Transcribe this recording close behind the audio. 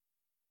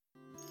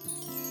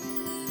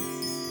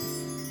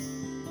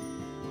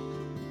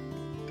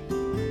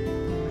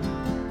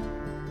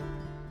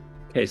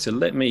Okay, so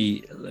let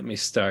me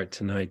start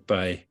tonight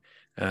by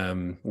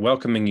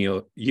welcoming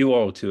you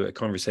all to a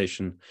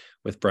conversation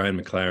with Brian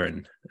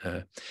McLaren.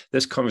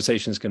 This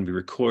conversation is going to be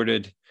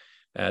recorded.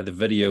 The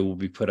video will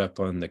be put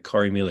up on the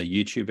Corrymeela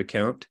YouTube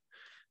account.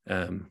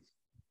 In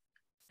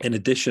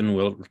addition,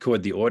 we'll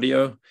record the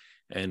audio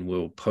and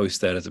we'll post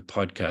that as a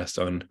podcast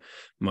on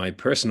my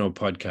personal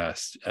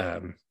podcast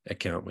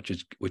account,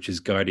 which is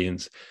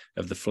Guardians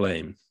of the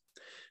Flame.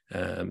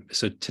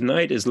 So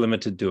tonight is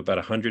limited to about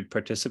 100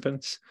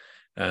 participants.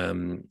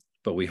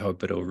 But we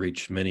hope it'll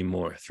reach many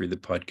more through the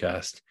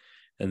podcast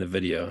and the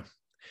video.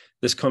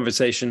 This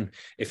conversation,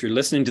 if you're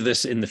listening to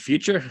this in the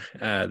future,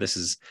 this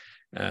is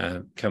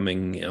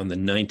coming on the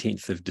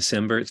 19th of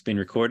December. It's been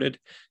recorded.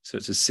 So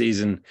it's a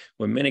season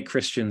where many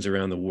Christians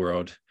around the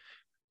world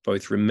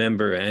both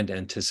remember and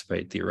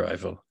anticipate the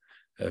arrival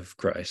of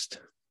Christ.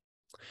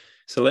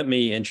 So let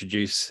me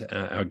introduce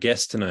our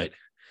guest tonight.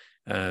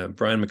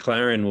 Brian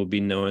McLaren will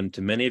be known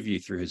to many of you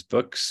through his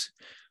books,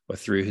 or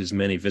through his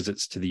many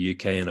visits to the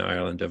UK and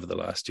Ireland over the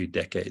last 2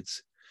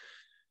 decades.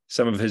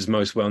 Some of his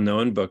most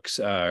well-known books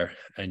are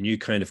A New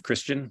Kind of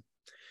Christian,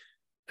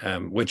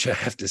 which I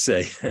have to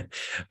say,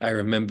 I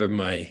remember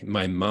my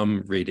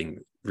mum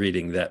reading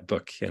that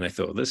book, and I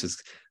thought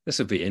this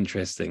would be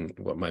interesting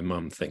what my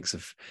mum thinks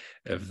of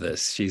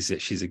this.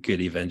 She's a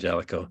good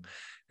evangelical,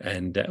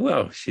 and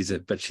she's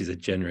a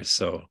generous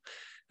soul.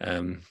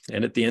 And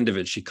at the end of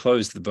it, she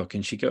closed the book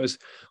and she goes,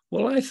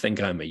 "Well, I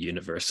think I'm a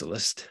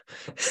universalist."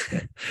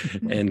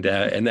 and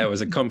that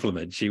was a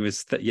compliment. She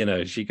was,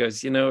 she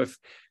goes, if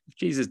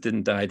Jesus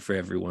didn't die for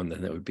everyone,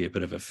 then that would be a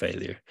bit of a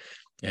failure.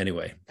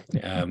 Anyway,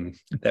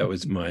 that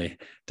was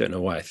don't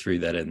know why I threw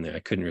that in there. I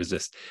couldn't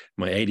resist.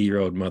 My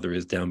 80-year-old mother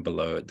is down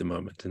below at the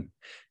moment, and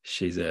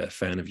she's a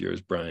fan of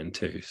yours, Brian,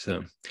 too.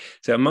 So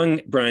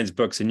among Brian's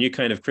books, A New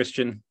Kind of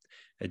Christian,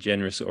 A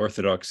Generous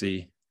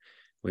Orthodoxy,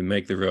 We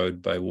Make the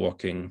Road by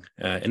Walking,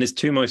 and his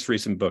 2 most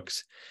recent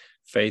books,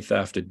 Faith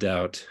After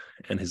Doubt,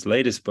 and his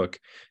latest book,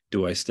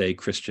 Do I Stay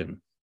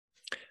Christian?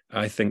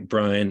 I think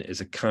Brian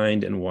is a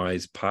kind and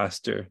wise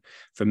pastor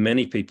for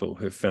many people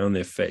who have found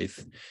their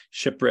faith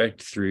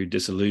shipwrecked through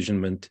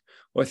disillusionment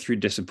or through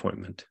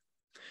disappointment.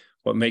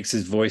 What makes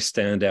his voice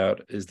stand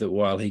out is that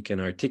while he can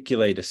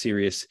articulate a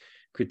serious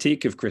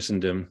critique of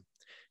Christendom,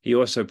 he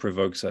also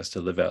provokes us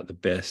to live out the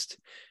best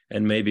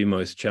and maybe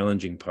most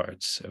challenging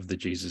parts of the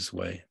Jesus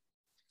way.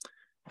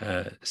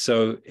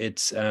 So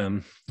it's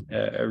a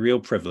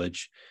real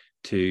privilege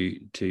to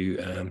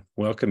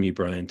welcome you,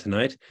 Brian,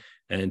 tonight,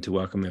 and to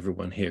welcome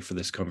everyone here for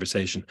this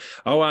conversation.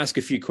 I'll ask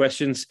a few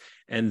questions,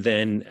 and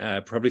then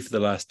probably for the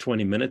last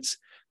 20 minutes,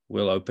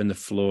 we'll open the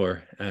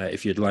floor.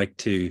 If you'd like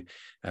to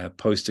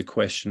post a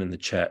question in the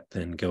chat,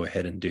 then go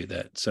ahead and do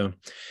that. So,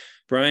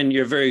 Brian,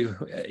 you're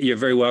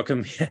very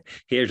welcome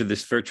here to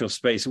this virtual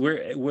space.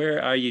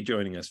 Where are you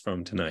joining us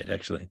from tonight,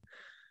 actually?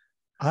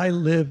 I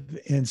live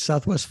in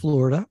Southwest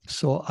Florida,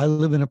 so I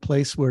live in a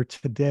place where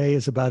today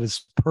is about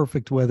as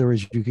perfect weather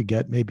as you could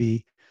get,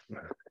 maybe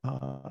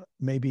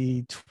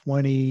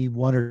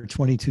 21 or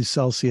 22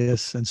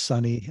 Celsius and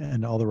sunny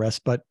and all the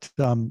rest. But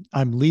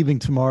I'm leaving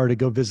tomorrow to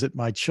go visit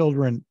my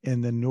children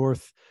in the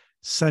north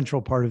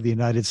central part of the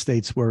United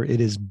States, where it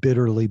is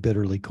bitterly,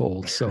 bitterly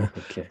cold. So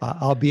okay.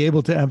 I'll be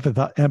able to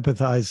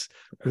empathize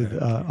with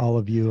all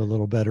of you a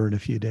little better in a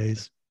few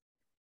days.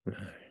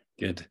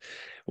 Good.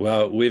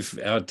 Well,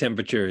 our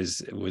temperature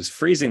was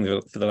freezing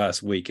for the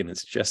last week, and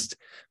it's just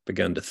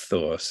begun to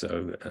thaw.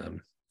 So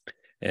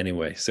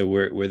anyway, so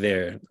we're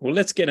there. Well,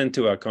 let's get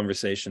into our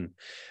conversation.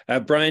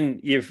 Brian,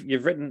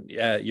 you've written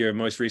your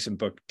most recent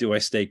book, Do I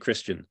Stay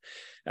Christian?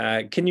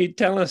 Can you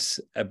tell us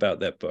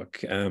about that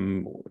book?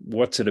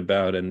 What's it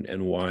about,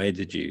 and why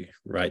did you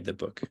write the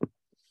book?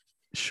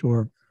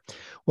 Sure.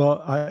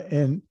 Well,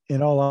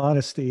 in all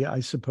honesty, I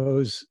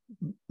suppose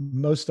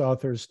most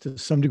authors, to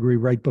some degree,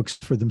 write books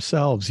for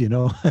themselves. They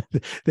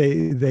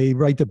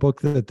write the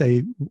book that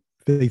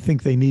they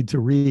think they need to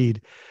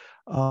read.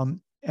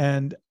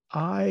 And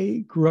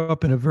I grew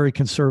up in a very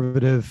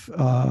conservative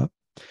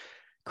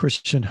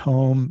Christian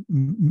home.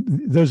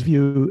 Those of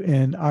you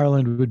in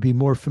Ireland would be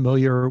more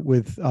familiar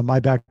with my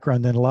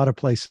background than a lot of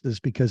places,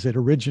 because it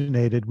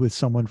originated with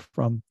someone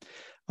from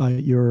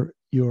your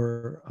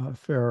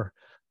fair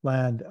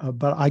land.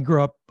 But I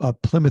grew up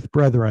Plymouth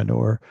Brethren,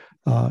 or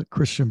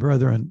Christian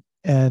Brethren.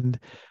 And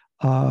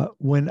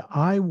when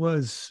I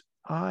was,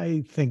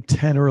 I think,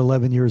 10 or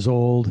 11 years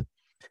old,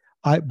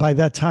 by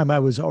that time I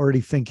was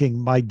already thinking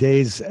my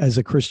days as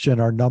a Christian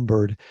are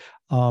numbered,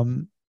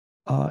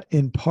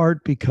 in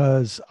part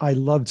because I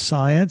loved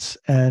science,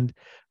 and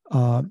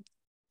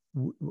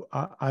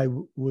I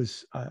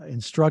was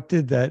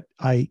instructed that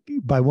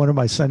by one of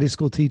my Sunday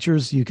school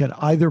teachers, you can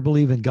either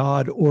believe in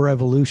God or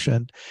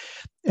evolution.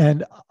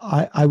 And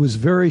I was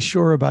very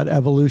sure about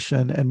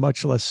evolution and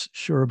much less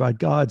sure about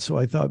God. So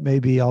I thought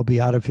maybe I'll be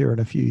out of here in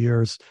a few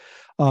years.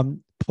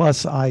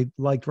 Plus, I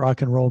liked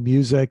rock and roll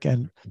music.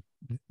 And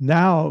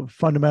now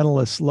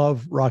fundamentalists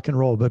love rock and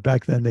roll, but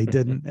back then they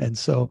didn't. And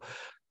so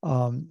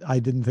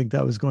I didn't think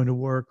that was going to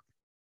work.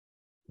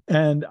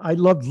 And I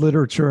loved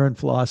literature and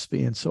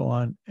philosophy and so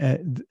on.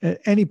 And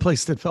any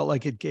place that felt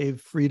like it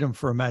gave freedom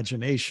for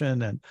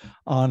imagination and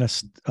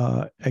honest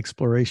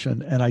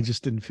exploration. And I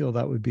just didn't feel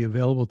that would be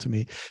available to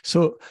me.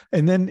 So,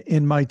 and then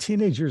in my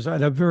teenage years, I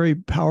had a very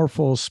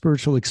powerful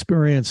spiritual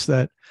experience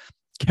that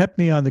kept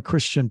me on the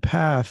Christian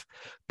path,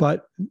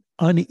 but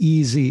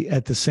uneasy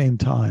at the same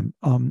time,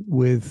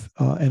 with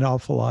an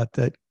awful lot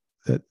that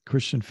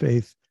Christian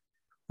faith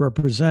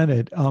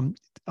represented.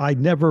 I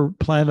never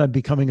planned on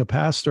becoming a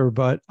pastor,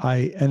 but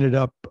I ended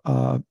up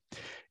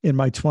in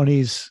my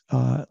 20s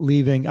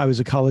leaving. I was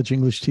a college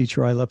English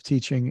teacher. I left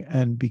teaching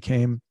and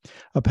became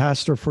a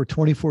pastor for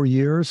 24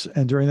 years.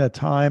 And during that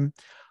time,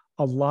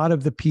 a lot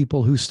of the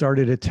people who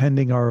started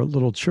attending our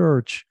little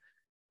church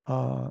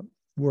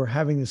were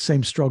having the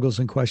same struggles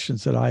and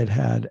questions that I had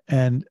had.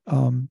 And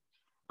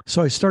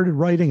so I started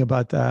writing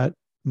about that.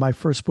 My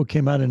first book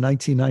came out in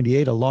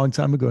 1998, a long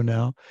time ago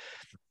now.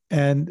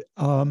 And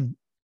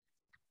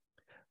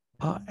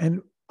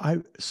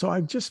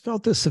I've just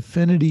felt this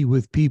affinity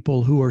with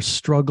people who are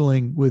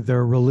struggling with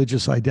their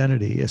religious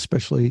identity,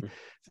 especially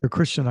their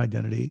Christian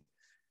identity.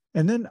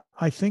 And then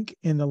I think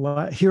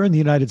here in the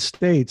United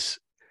States,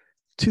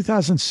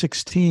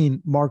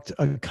 2016 marked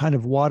a kind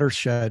of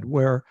watershed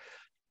where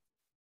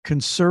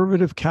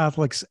conservative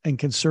Catholics and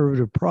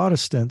conservative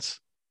Protestants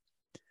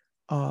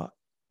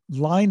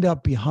lined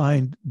up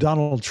behind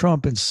Donald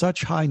Trump in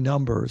such high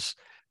numbers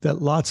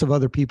that lots of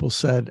other people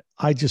said,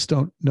 I just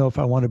don't know if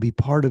I want to be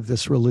part of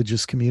this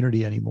religious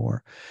community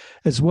anymore.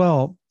 As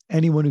well,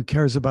 anyone who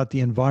cares about the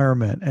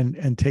environment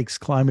and takes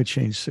climate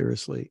change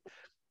seriously,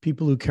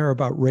 people who care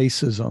about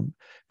racism,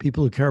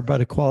 people who care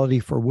about equality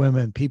for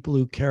women, people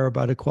who care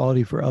about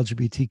equality for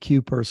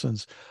LGBTQ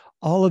persons,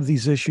 all of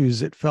these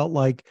issues, it felt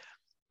like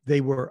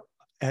they were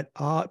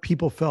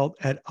people felt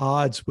at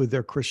odds with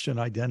their Christian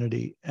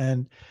identity.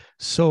 And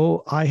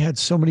so I had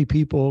so many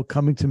people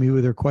coming to me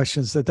with their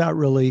questions that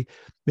really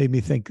made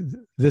me think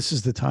this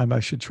is the time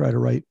I should try to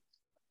write.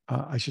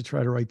 I should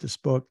try to write this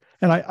book.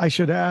 And I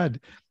should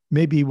add,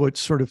 maybe what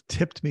sort of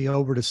tipped me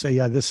over to say,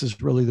 yeah, this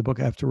is really the book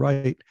I have to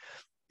write,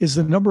 is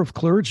the number of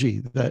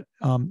clergy that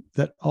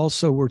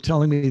also were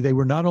telling me they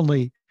were not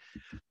only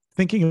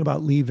thinking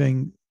about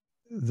leaving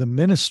the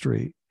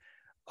ministry,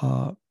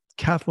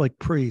 Catholic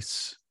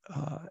priests,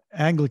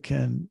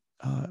 Anglican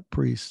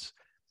priests,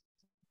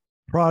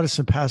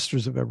 Protestant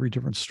pastors of every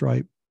different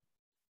stripe.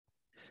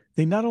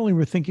 They not only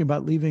were thinking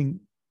about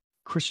leaving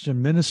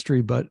Christian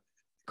ministry, but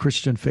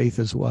Christian faith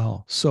as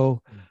well.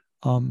 So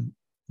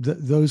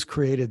those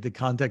created the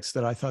context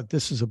that I thought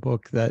this is a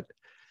book that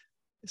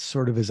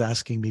sort of is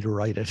asking me to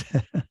write it.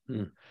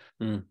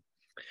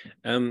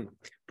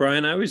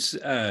 Brian, I was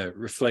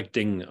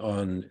reflecting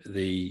on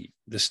the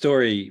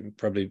story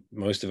probably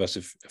most of us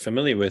are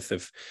familiar with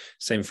of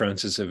St.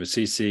 Francis of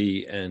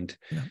Assisi and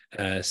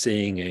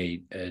seeing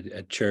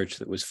a church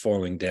that was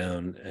falling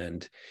down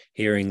and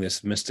hearing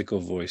this mystical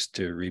voice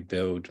to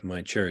rebuild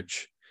my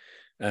church.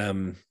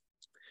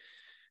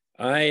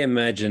 I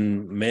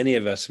imagine many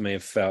of us may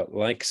have felt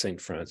like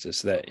St.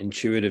 Francis, that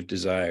intuitive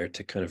desire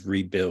to kind of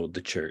rebuild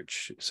the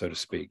church, so to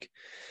speak.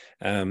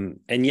 And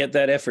yet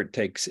that effort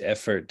takes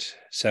effort,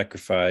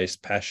 sacrifice,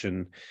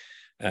 passion,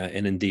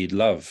 and indeed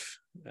love.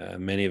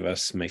 Many of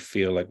us may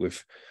feel like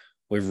we've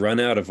run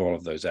out of all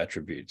of those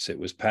attributes. It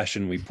was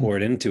passion we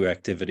poured into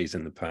activities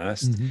in the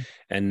past,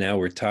 and now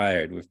we're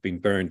tired. We've been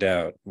burned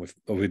out. We've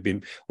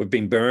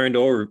been burned,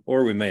 or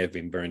we may have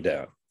been burned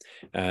out.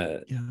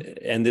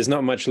 And there's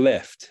not much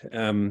left.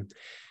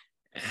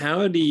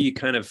 How do you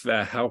kind of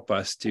help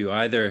us to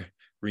either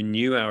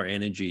renew our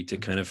energy to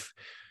kind of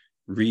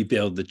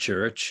rebuild the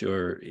church,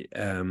 or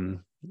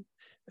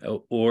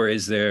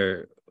is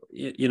there,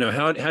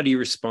 how do you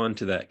respond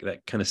to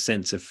that kind of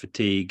sense of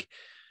fatigue,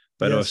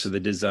 but also the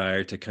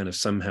desire to kind of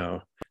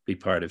somehow be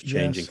part of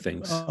changing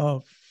things?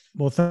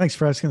 Well, thanks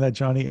for asking that,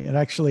 Johnny. And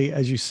actually,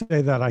 as you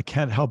say that, I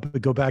can't help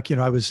but go back.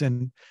 I was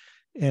in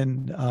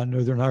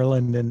Northern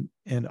Ireland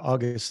in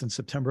August and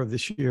September of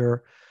this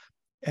year,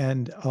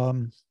 and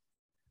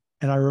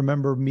I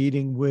remember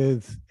meeting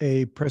with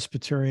a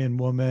Presbyterian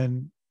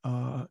woman,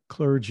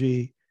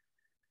 clergy,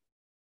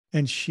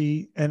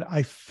 and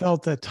I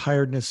felt that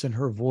tiredness in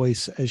her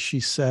voice as she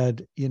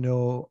said,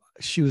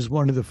 she was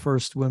one of the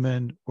first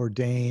women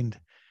ordained,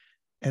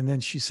 and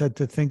then she said,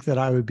 to think that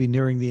I would be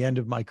nearing the end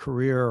of my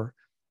career,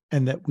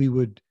 and that we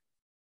would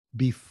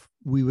be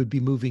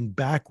moving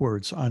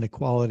backwards on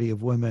equality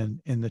of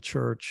women in the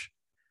church.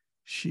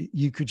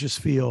 You could just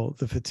feel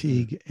the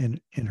fatigue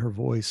in her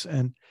voice.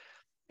 And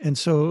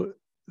so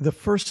the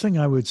first thing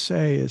I would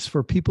say is,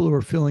 for people who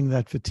are feeling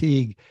that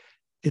fatigue,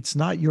 it's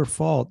not your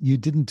fault. You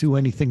didn't do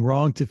anything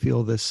wrong to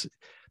feel this.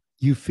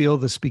 You feel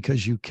this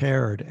because you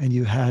cared and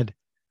you had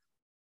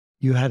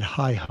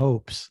high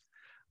hopes.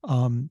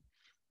 And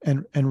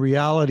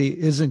reality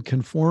isn't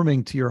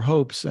conforming to your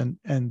hopes, and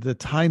the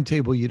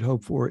timetable you'd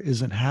hope for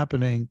isn't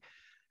happening.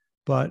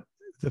 But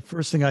the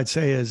first thing I'd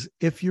say is,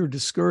 if you're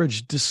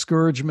discouraged,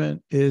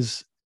 discouragement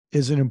is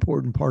an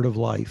important part of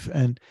life.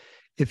 And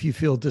if you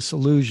feel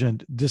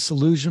disillusionment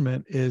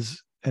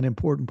is an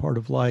important part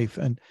of life.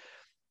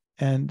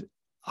 And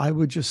I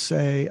would just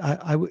say,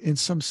 in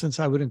some sense,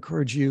 I would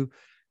encourage you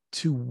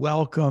to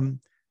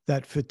welcome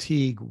that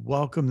fatigue,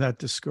 welcome that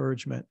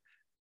discouragement.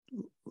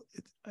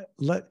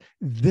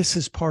 This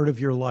is part of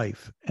your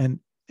life. And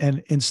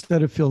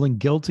instead of feeling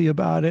guilty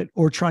about it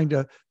or trying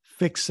to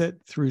fix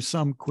it through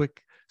some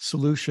quick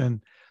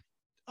solution,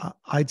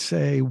 I'd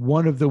say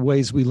one of the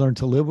ways we learn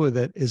to live with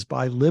it is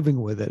by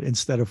living with it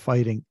instead of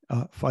fighting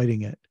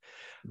it.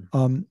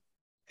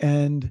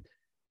 And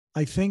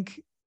I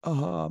think,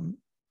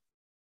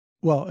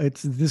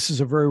 this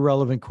is a very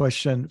relevant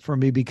question for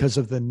me because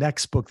of the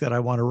next book that I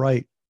want to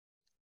write,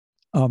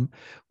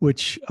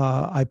 which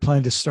I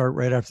plan to start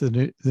right after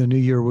the new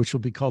year, which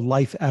will be called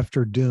Life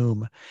After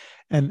Doom.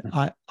 And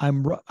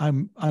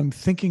I'm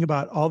thinking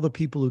about all the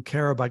people who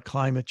care about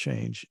climate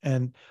change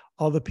and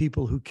all the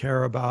people who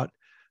care about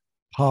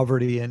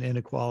poverty and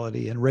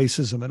inequality and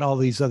racism and all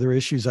these other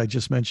issues I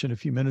just mentioned a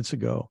few minutes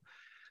ago.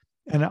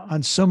 And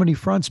on so many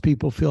fronts,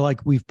 people feel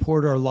like we've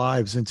poured our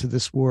lives into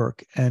this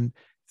work and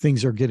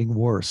things are getting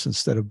worse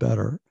instead of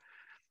better.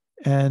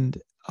 And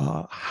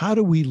how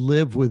do we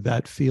live with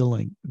that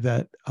feeling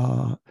that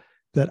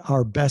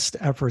our best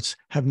efforts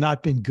have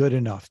not been good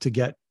enough to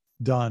get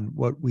done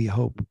what we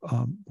hope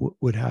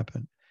would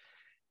happen?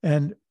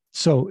 And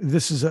so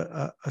this is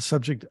a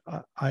subject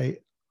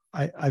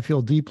I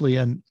feel deeply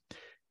and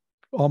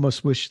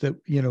almost wish that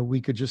we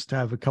could just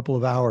have a couple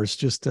of hours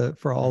just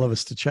for all of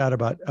us to chat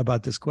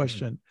about this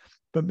question.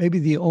 But maybe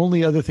the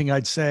only other thing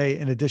I'd say,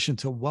 in addition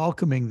to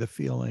welcoming the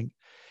feeling,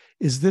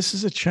 is this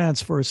is a chance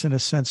for us, in a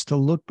sense, to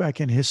look back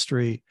in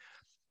history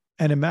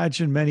and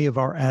imagine many of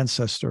our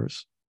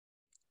ancestors,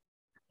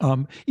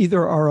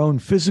 either our own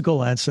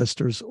physical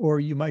ancestors, or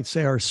you might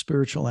say our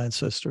spiritual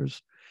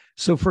ancestors.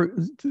 So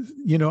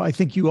I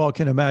think you all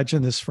can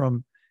imagine this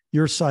from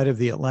your side of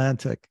the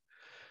Atlantic,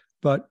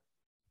 but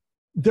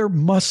there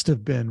must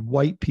have been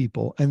white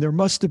people and there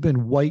must have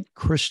been white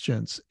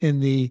Christians in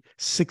the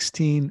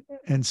 16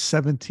 and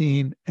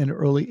 17 and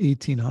early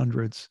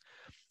 1800s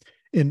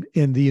in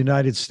the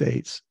United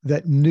States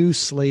that knew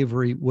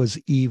slavery was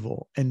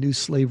evil and knew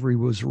slavery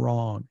was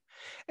wrong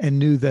and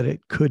knew that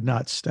it could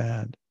not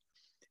stand.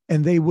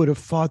 And they would have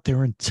fought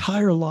their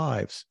entire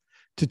lives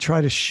to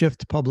try to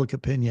shift public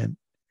opinion.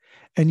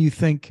 And you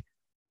think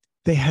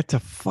they had to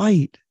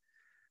fight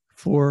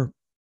for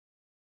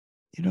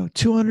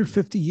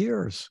 250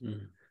 years.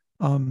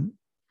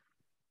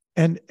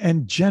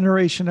 And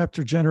generation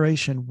after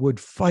generation would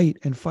fight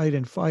and fight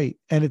and fight.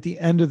 And at the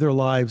end of their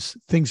lives,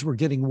 things were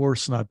getting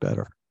worse, not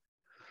better.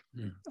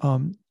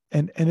 And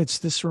it's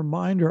this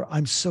reminder,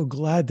 I'm so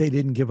glad they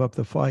didn't give up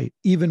the fight.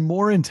 Even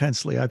more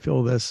intensely, I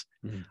feel this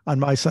on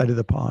my side of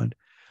the pond.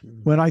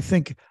 When I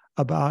think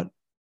about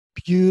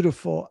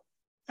beautiful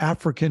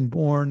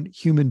African-born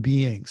human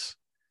beings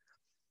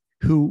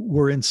who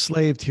were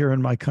enslaved here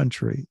in my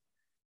country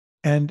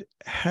and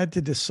had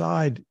to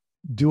decide,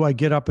 do I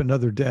get up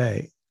another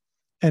day?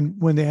 And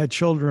when they had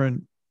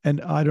children,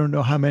 and I don't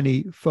know how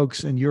many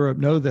folks in Europe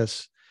know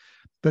this,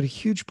 but a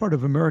huge part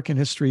of American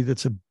history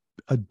that's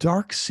a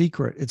dark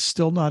secret, it's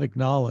still not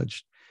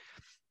acknowledged,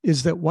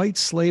 is that white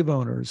slave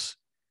owners,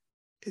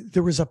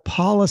 there was a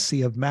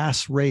policy of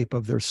mass rape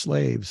of their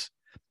slaves,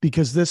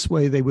 because this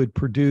way they would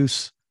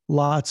produce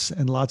lots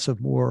and lots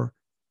of more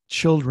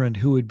children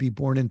who would be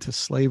born into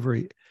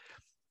slavery.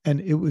 And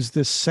it was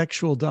this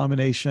sexual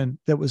domination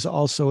that was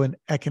also an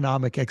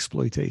economic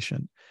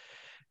exploitation.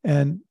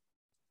 And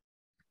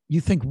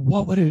you think,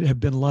 what would it have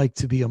been like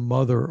to be a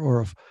mother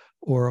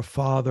or a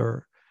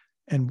father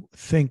and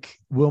think,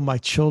 will my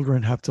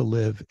children have to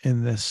live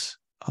in this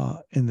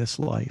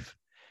life?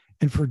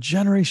 And for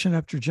generation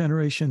after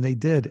generation, they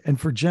did. And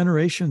for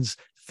generations,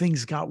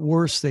 things got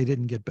worse. They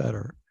didn't get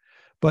better.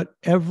 But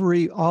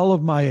all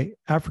of my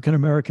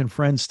African-American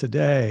friends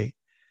today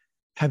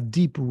have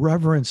deep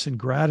reverence and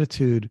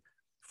gratitude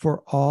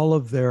for all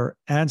of their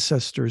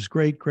ancestors,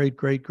 great, great,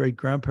 great, great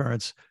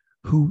grandparents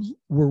who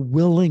were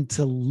willing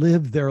to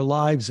live their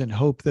lives and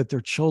hope that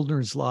their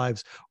children's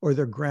lives or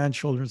their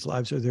grandchildren's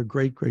lives or their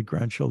great, great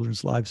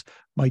grandchildren's lives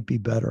might be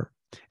better.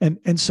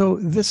 And so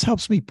this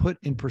helps me put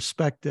in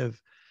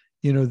perspective,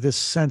 this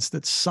sense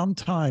that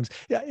sometimes,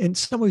 in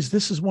some ways,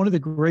 this is one of the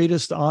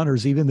greatest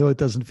honors, even though it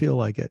doesn't feel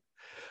like it.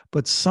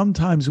 But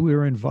sometimes we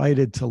are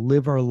invited to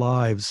live our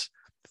lives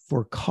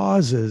for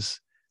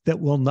causes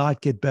that will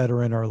not get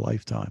better in our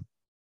lifetime.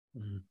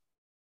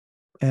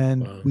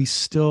 And we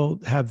still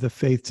have the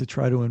faith to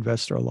try to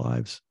invest our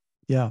lives.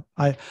 Yeah.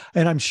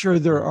 I'm sure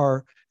there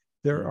are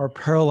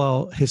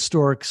parallel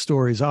historic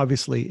stories,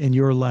 obviously, in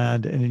your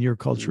land and in your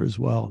culture as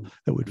well,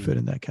 that would fit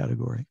in that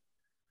category.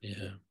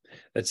 Yeah.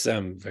 That's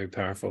very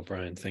powerful,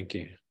 Brian. Thank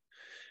you.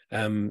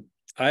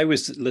 I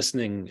was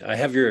listening. I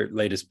have your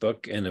latest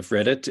book and I've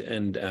read it,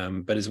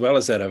 and but as well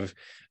as that, I've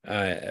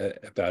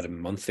about a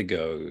month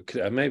ago,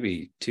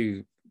 maybe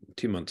two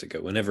months ago,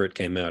 whenever it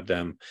came out,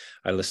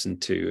 I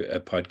listened to a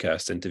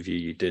podcast interview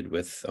you did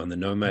on the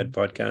Nomad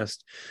podcast.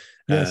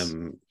 Yes.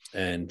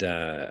 And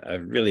I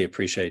really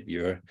appreciate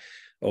your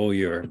all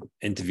your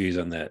interviews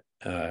on that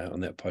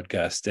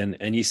podcast,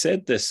 and you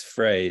said this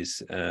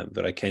phrase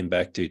that I came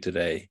back to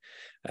today.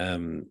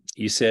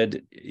 You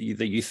said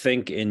that you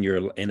think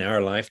in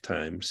our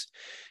lifetimes,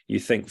 you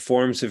think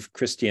forms of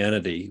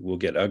Christianity will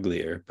get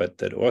uglier, but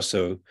that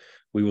also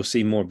we will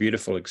see more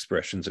beautiful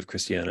expressions of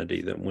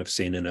Christianity than we've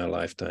seen in our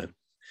lifetime.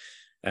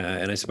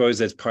 And I suppose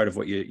that's part of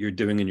what you're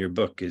doing in your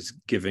book, is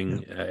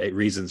giving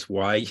reasons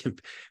why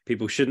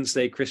people shouldn't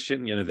stay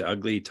Christian, the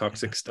ugly,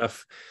 toxic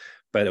stuff,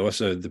 but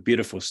also the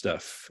beautiful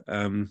stuff.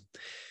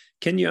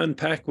 Can you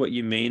unpack what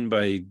you mean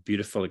by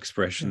beautiful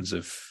expressions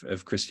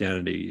of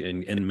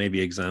Christianity and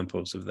maybe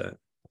examples of that?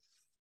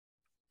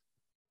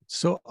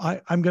 So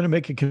I'm going to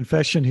make a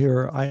confession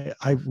here.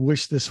 I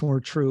wish this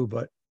weren't true,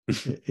 but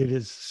it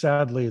is,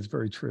 sadly, it's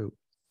very true.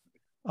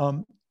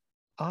 When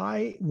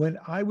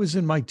I was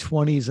in my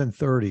 20s and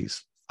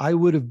 30s, I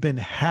would have been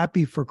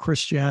happy for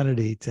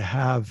Christianity to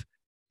have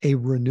a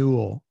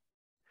renewal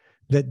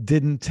that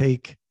didn't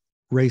take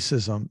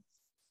racism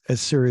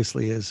as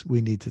seriously as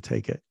we need to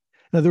take it.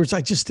 In other words,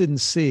 I just didn't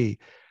see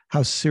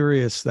how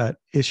serious that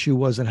issue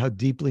was and how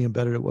deeply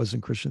embedded it was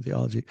in Christian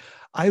theology.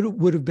 I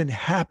would have been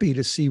happy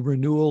to see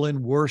renewal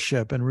in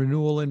worship and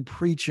renewal in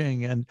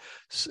preaching and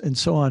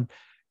so on.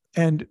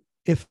 And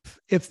if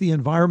the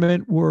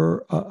environment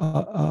were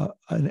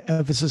an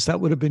emphasis,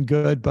 that would have been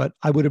good, but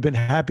I would have been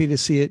happy to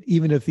see it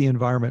even if the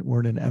environment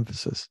weren't an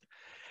emphasis.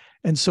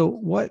 And so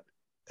what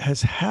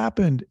has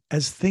happened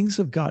as things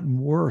have gotten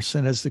worse,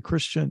 and as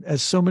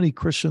so many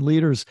Christian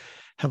leaders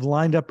have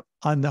lined up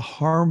on the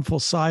harmful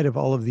side of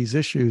all of these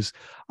issues,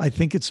 I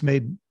think it's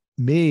made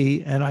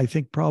me, and I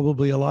think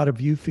probably a lot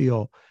of you,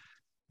 feel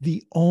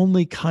the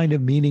only kind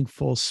of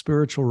meaningful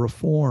spiritual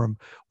reform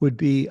would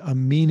be a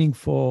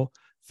meaningful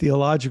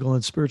theological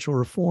and spiritual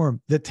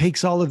reform that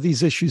takes all of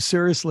these issues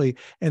seriously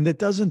and that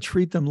doesn't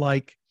treat them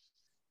like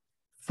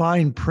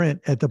fine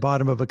print at the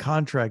bottom of a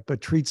contract,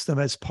 but treats them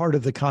as part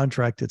of the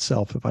contract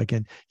itself, if I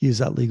can use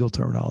that legal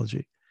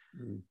terminology.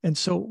 And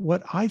so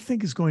what I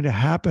think is going to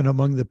happen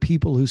among the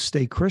people who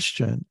stay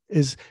Christian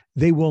is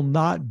they will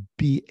not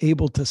be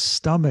able to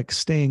stomach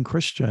staying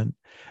Christian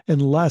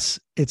unless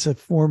it's a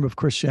form of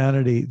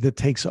Christianity that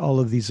takes all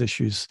of these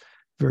issues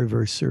very,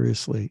 very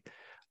seriously.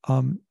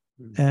 And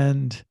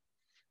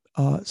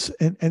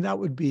that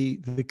would be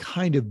the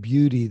kind of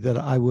beauty that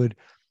I would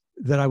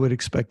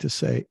expect to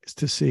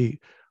see.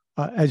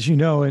 As you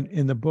know,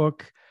 in the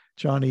book,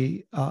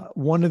 Johnny,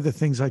 one of the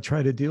things I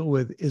try to deal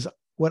with is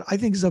what I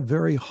think is a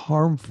very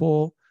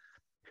harmful,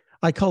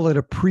 I call it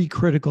a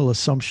pre-critical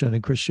assumption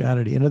in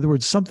Christianity. In other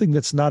words, something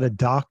that's not a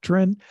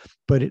doctrine,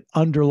 but it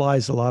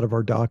underlies a lot of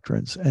our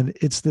doctrines. And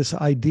it's this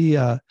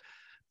idea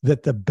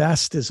that the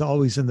best is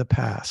always in the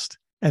past,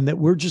 and that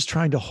we're just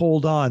trying to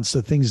hold on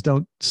so things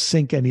don't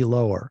sink any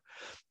lower.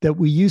 That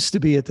we used to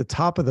be at the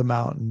top of the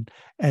mountain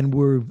and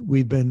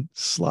we've been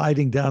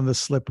sliding down the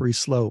slippery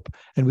slope,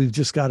 and we've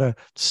just got to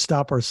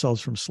stop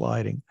ourselves from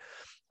sliding.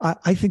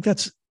 I think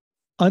that's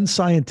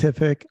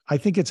unscientific. I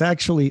think it's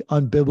actually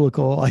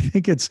unbiblical. I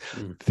think it's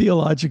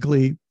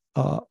theologically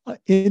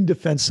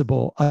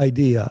indefensible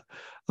idea,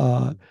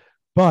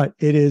 but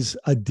it is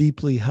a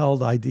deeply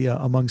held idea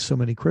among so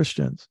many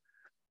Christians.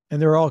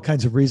 And there are all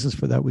kinds of reasons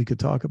for that we could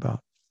talk about.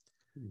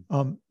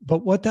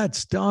 But what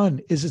that's done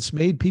is it's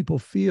made people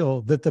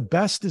feel that the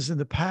best is in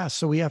the past,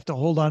 so we have to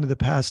hold on to the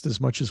past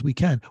as much as we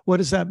can. What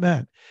does that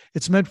mean?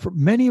 It's meant for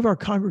many of our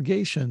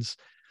congregations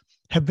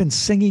have been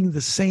singing the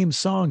same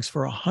songs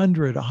for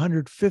 100,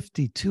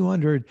 150,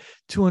 200,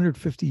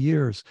 250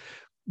 years.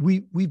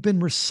 We've been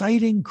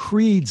reciting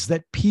creeds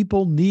that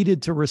people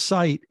needed to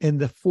recite in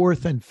the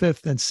 4th and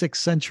 5th and 6th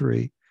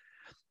century,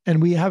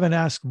 and we haven't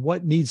asked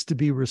what needs to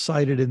be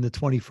recited in the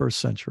 21st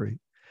century.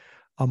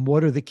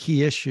 What are the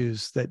key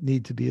issues that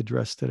need to be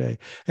addressed today?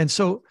 And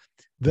so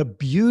the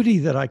beauty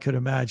that I could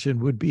imagine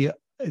would be,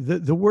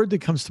 the word that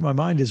comes to my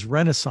mind is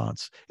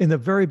renaissance, in the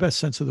very best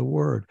sense of the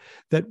word,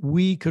 that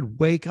we could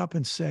wake up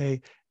and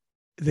say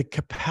the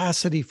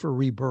capacity for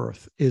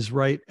rebirth is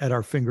right at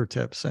our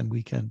fingertips and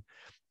we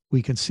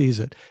can seize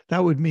it.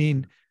 That would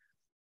mean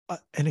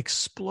an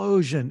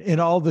explosion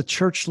in all the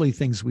churchly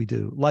things we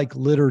do, like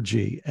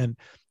liturgy, and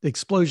the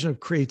explosion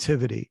of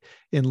creativity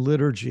in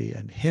liturgy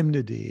and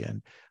hymnody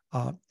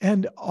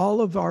and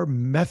all of our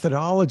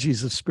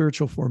methodologies of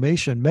spiritual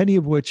formation, many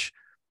of which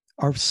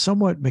are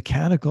somewhat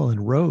mechanical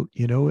and rote,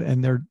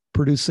 and they're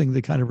producing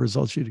the kind of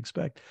results you'd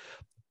expect.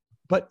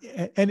 But,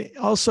 and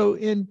also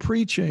in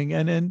preaching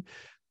and in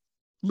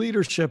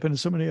leadership and in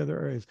so many other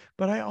areas.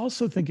 But I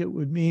also think it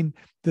would mean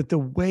that the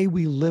way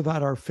we live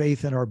out our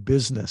faith in our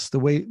business, the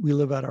way we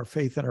live out our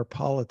faith in our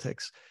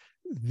politics,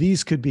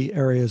 these could be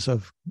areas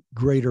of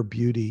greater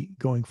beauty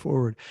going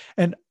forward.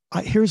 And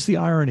here's the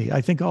irony.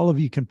 I think all of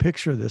you can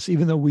picture this,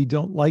 even though we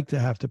don't like to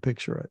have to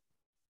picture it.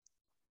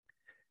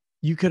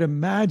 You could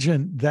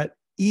imagine that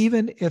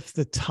even if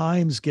the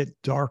times get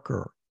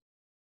darker,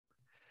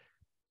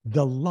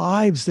 the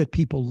lives that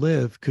people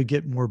live could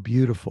get more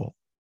beautiful.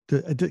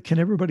 Can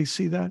everybody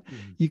see that?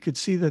 Mm-hmm. You could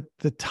see that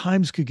the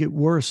times could get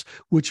worse,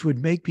 which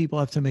would make people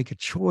have to make a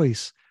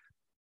choice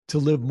to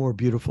live more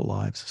beautiful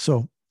lives.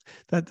 So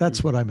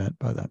that's what I meant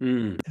by that.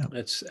 Yeah.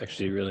 That's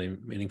actually really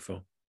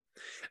meaningful.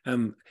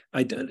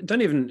 I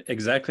don't even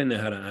exactly know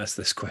how to ask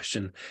this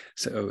question,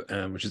 so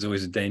which is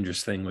always a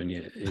dangerous thing when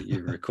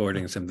you're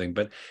recording something.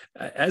 But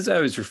as I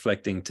was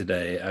reflecting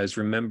today, I was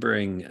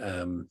remembering.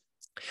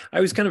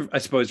 I was kind of, I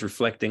suppose,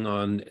 reflecting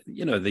on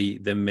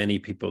the many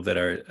people that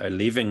are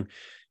leaving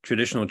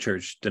traditional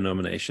church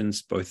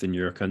denominations, both in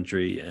your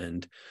country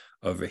and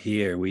over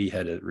here. We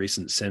had a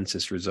recent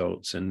census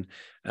results, and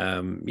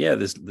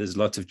there's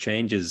lots of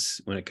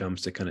changes when it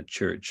comes to kind of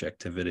church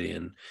activity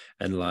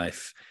and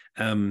life.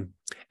 And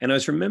I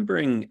was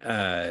remembering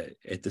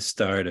at the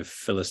start of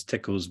Phyllis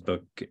Tickle's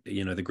book,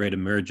 The Great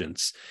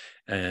Emergence,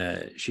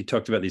 she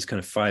talked about these kind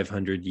of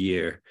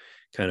 500-year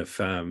kind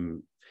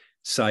of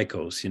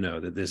cycles,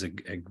 that there's a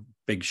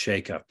big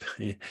shakeup,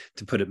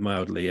 to put it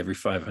mildly, every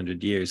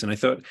 500 years. And I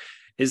thought,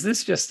 is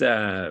this just,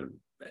 I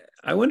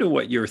wonder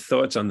what your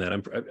thoughts on that.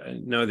 I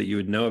know that you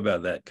would know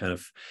about that kind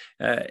of,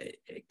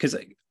 because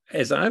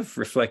as I've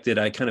reflected,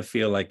 I kind of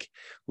feel like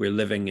we're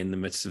living in the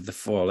midst of the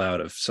fallout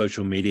of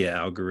social media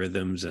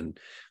algorithms and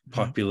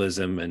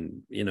populism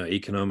and,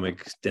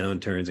 economic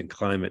downturns and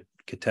climate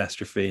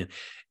catastrophe.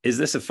 Is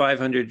this a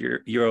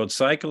 500-year-old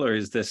cycle, or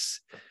is this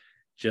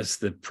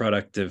just the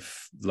product of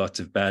lots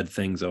of bad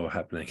things all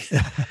happening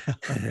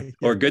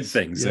or good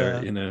things?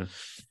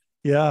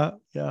 Yeah.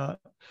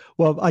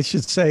 Well, I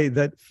should say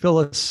that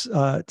Phyllis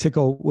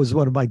Tickle was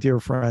one of my dear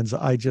friends.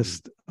 I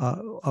just,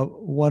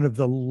 one of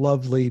the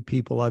lovely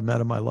people I've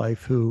met in my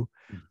life, who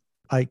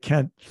I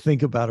can't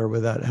think about her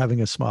without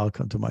having a smile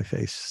come to my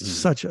face.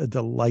 Such a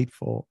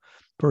delightful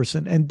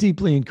person, and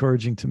deeply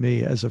encouraging to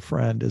me as a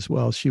friend as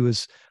well. She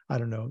was, I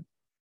don't know,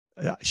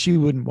 she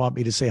wouldn't want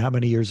me to say how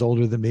many years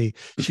older than me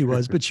she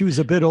was, but she was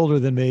a bit older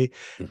than me.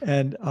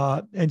 And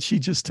she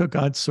just took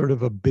on sort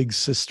of a big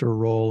sister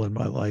role in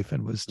my life,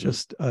 and was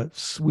just a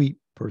sweet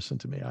person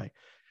to me.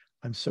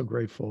 I'm so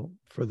grateful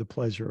for the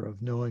pleasure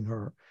of knowing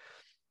her.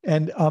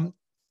 And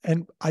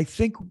I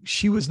think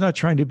she was not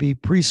trying to be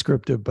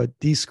prescriptive, but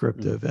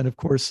descriptive. And of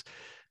course,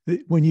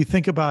 when you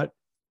think about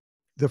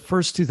the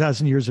first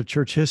 2,000 years of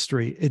church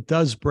history, it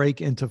does break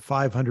into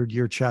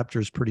 500-year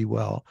chapters pretty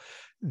well.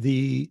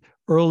 The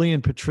early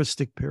and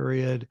patristic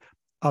period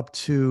up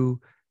to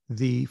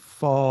the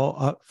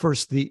fall,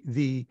 first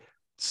the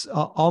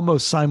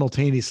almost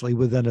simultaneously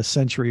within a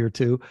century or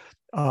two,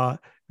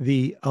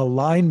 the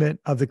alignment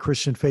of the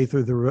Christian faith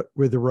with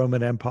the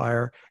Roman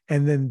Empire,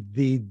 and then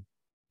the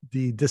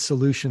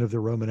dissolution of the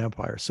Roman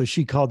Empire. So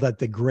she called that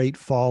the Great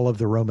Fall of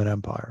the Roman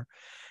Empire.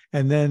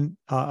 And then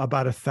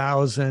about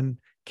 1,000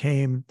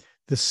 came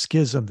the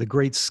schism, the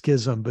Great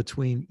Schism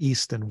between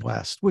East and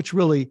West, which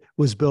really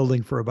was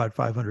building for about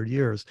 500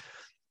 years.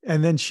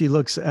 And then she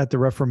looks at the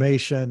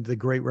Reformation, the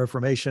Great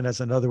Reformation,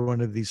 as another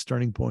one of these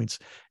turning points.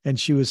 And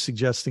she was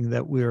suggesting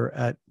that we're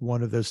at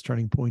one of those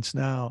turning points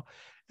now.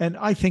 And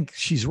I think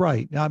she's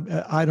right.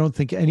 I don't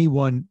think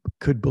anyone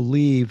could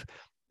believe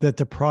that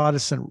the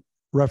Protestant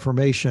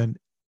Reformation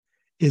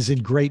is in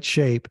great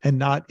shape and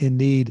not in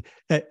need,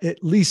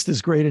 at least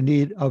as great a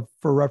need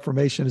for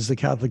Reformation as the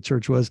Catholic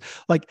Church was.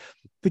 Like,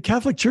 the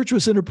Catholic Church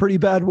was in a pretty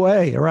bad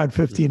way around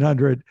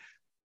 1500,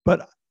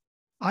 but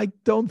I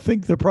don't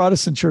think the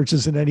Protestant Church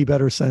is in any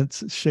better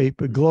shape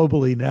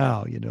globally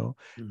now,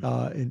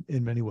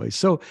 in many ways.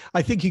 So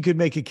I think you could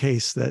make a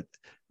case that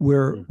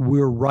we're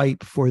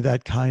ripe for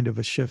that kind of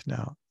a shift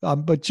now.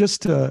 But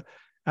just to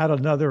add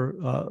another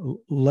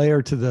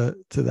layer to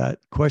that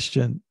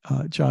question,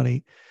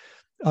 Johnny,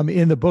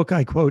 in the book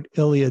I quote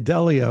Ilia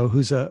Delio,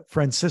 who's a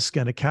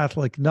Franciscan, a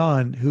Catholic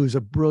nun, who's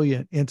a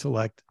brilliant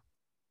intellect.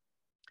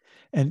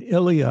 And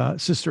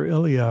Sister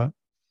Ilia,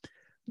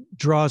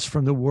 draws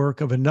from the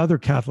work of another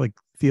Catholic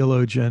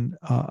theologian,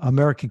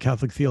 American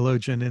Catholic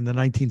theologian in the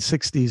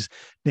 1960s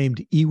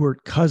named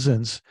Ewart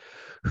Cousins,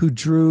 who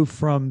drew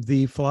from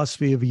the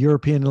philosophy of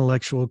European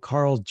intellectual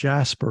Karl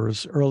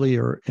Jaspers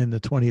earlier in the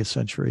 20th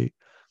century,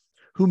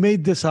 who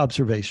made this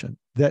observation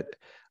that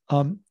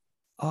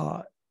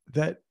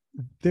that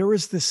there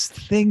was this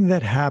thing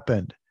that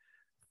happened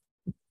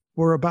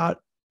for about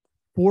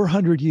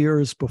 400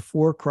 years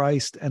before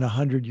Christ and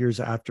 100 years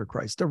after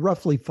Christ, a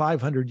roughly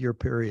 500-year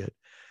period,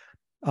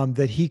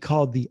 that he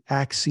called the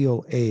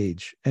axial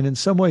age. And in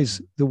some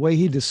ways, the way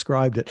he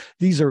described it,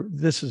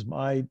 this is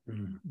my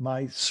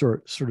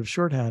sort of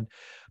shorthand,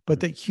 but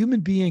that human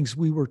beings,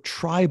 we were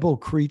tribal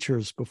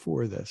creatures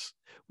before this.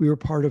 We were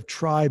part of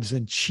tribes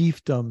and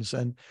chiefdoms,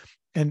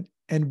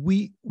 and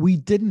we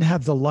didn't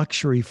have the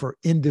luxury for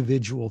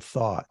individual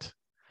thought.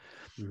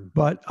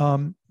 But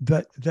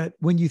that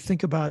when you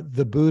think about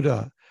the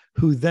Buddha,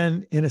 who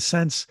then, in a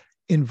sense,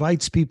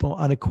 invites people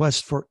on a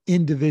quest for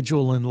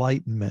individual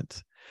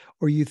enlightenment,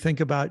 or you think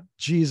about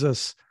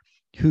Jesus,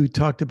 who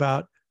talked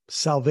about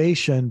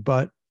salvation,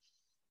 but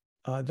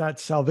that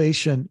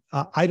salvation,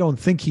 I don't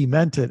think he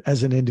meant it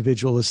as an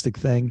individualistic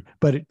thing,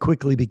 but it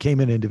quickly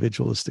became an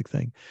individualistic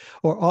thing.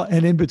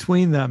 And in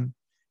between them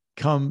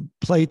come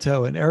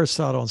Plato and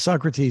Aristotle and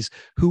Socrates,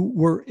 who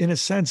were, in a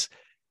sense,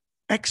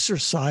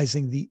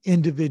 exercising the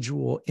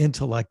individual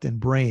intellect and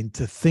brain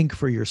to think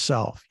for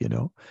yourself,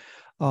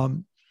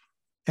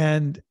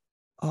 and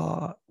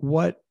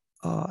what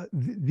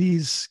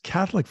these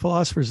Catholic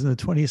philosophers in the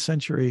 20th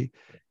century,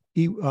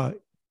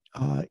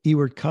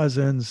 Ewart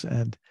Cousins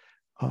and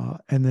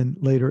then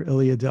later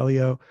Ilia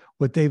Delio,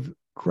 what they've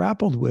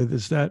grappled with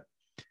is that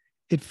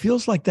it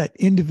feels like that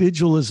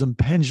individualism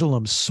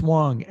pendulum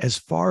swung as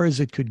far as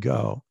it could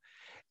go.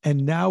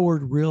 And now we're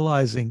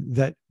realizing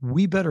that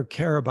we better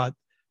care about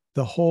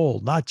the whole,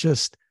 not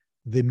just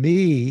the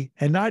me,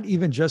 and not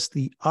even just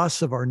the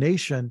us of our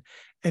nation,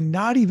 and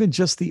not even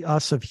just the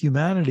us of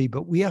humanity,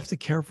 but we have to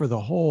care for the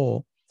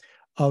whole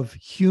of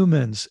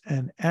humans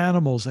and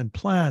animals and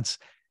plants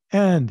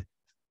and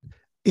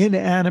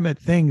inanimate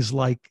things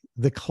like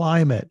the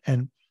climate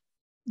and,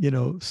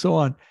 so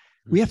on.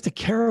 We have to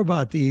care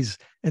about these.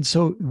 And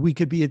so we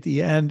could be at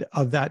the end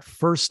of that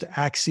first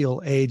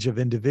axial age of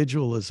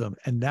individualism.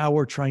 And now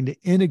we're trying to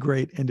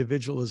integrate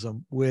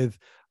individualism with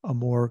a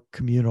more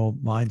communal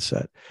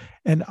mindset.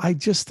 And I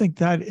just think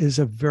that is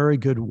a very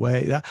good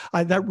way.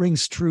 That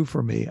rings true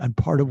for me and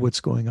part of what's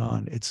going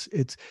on.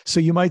 It's so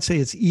you might say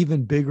it's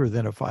even bigger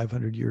than a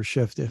 500-year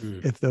shift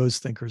if those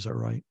thinkers are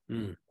right.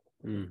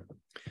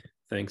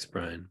 Thanks,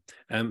 Brian.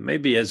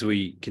 Maybe as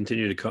we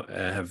continue to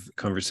have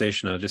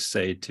conversation, I'll just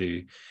say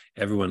to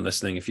everyone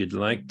listening, if you'd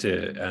like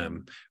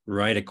to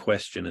write a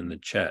question in the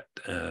chat,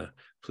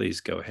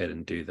 please go ahead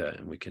and do that,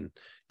 and we can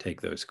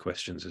take those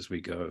questions as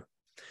we go.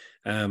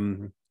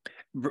 Brian,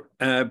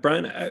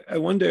 I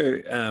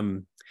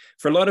wonder,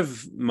 for a lot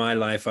of my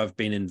life, I've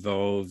been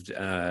involved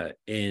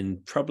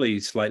in probably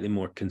slightly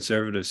more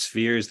conservative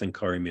spheres than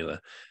Corrymeela.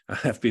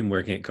 I've been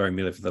working at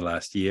Corrymeela for the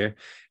last year,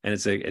 and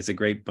it's a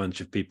great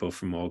bunch of people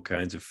from all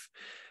kinds of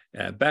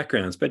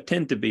backgrounds, but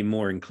tend to be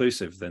more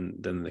inclusive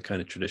than the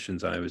kind of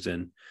traditions I was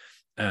in.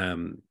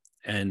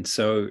 And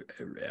so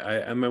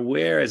I'm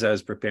aware, as I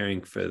was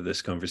preparing for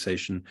this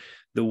conversation,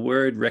 the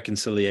word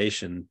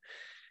reconciliation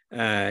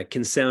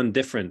can sound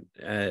different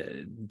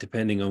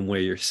depending on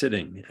where you're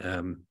sitting.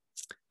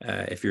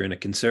 If you're in a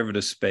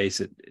conservative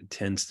space, it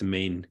tends to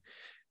mean,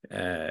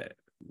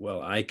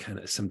 I kind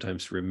of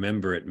sometimes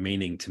remember it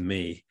meaning to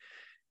me,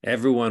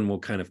 everyone will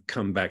kind of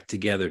come back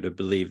together to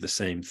believe the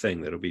same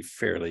thing. That'll be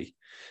fairly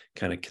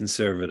kind of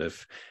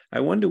conservative.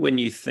 I wonder, when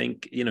you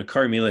think,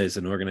 Corrymeela is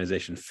an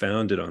organization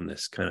founded on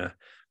this kind of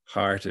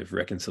heart of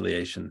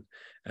reconciliation,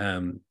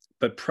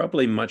 but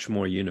probably much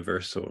more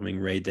universal. I mean,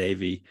 Ray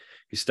Davey,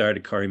 who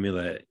started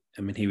Corrymeela,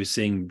 he was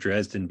seeing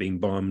Dresden being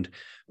bombed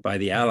by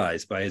the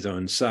Allies, by his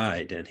own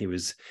side. And it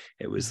was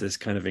this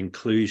kind of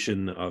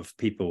inclusion of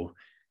people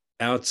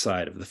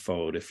outside of the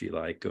fold, if you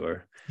like,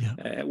 or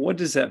what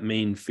does that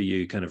mean for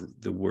you, kind of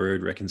the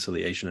word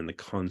reconciliation and the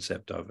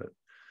concept of it?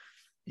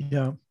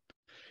 Yeah.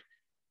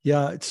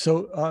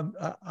 So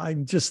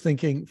I'm just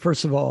thinking,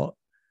 first of all,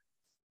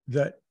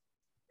 that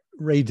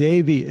Ray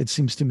Davey, it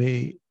seems to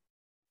me,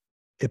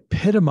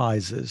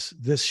 epitomizes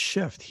this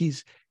shift.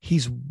 He's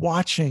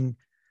watching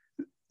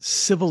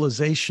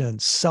civilization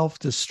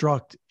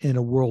self-destruct in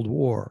a world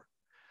war.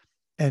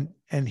 And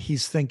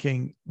he's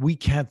thinking, we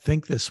can't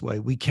think this way.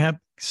 We can't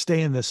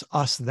stay in this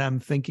us-them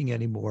thinking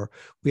anymore.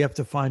 We have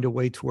to find a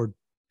way toward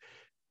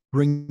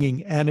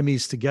bringing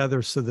enemies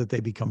together so that they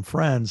become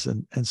friends.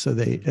 And so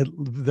they, at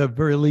the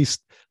very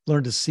least,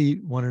 learn to see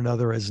one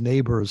another as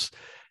neighbors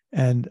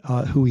and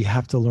who we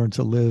have to learn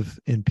to live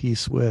in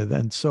peace with.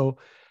 And so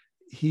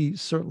he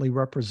certainly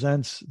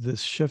represents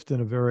this shift in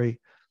a very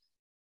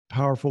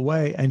powerful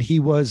way. And he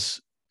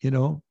was,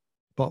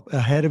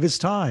 ahead of his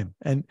time.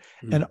 And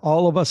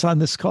all of us on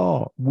this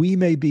call, we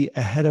may be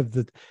ahead of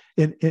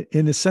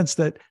in the sense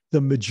that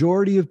the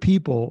majority of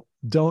people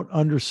don't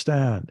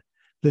understand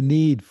the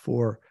need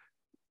for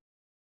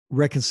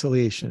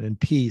reconciliation and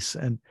peace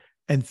and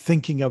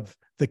thinking of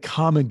the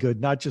common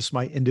good, not just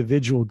my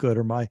individual good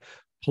or my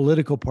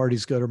political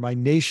party's good or my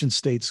nation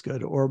state's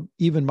good or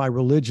even my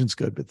religion's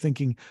good, but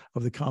thinking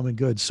of the common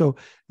good. So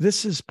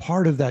this is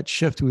part of that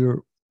shift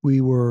we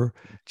were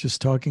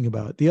just talking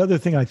about. The other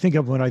thing I think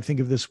of when I think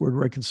of this word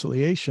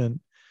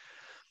reconciliation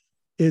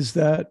is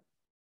that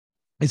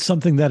it's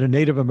something that a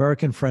Native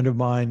American friend of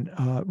mine,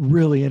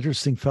 really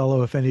interesting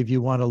fellow, if any of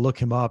you want to look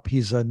him up,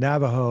 he's a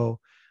Navajo,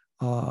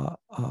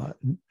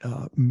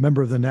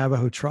 member of the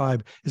Navajo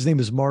tribe. His name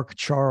is Mark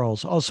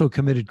Charles, also a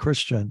committed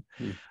Christian.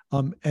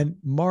 And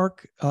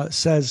Mark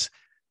says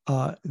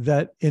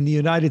that in the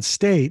United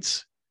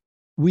States,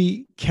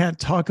 we can't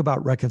talk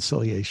about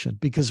reconciliation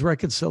because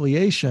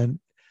reconciliation,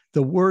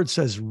 the word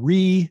says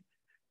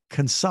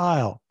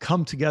reconcile,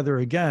 come together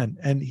again.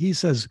 And he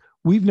says,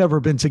 we've never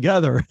been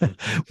together.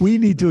 We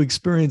need to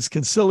experience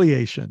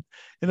conciliation.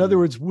 In other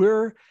words,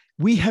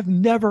 we have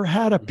never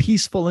had a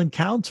peaceful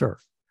encounter.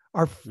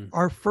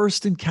 Our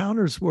first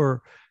encounters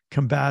were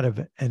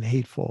combative and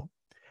hateful.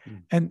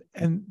 And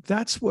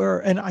that's where,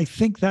 and I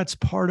think that's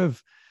part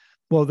of,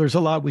 well, there's a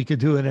lot we could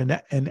do in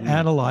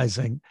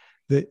analyzing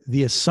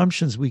the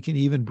assumptions we can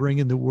even bring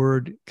in the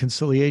word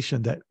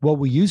conciliation, that,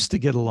 we used to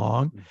get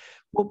along.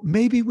 Well,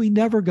 maybe we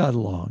never got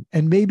along.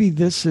 And maybe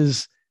this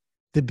is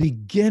the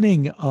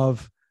beginning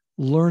of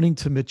learning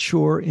to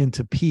mature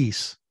into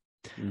peace.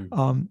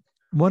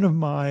 One of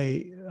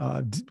my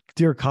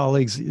dear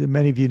colleagues,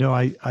 many of you know,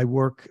 I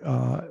work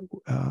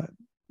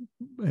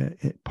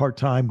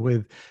part-time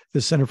with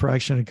the Center for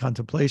Action and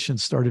Contemplation,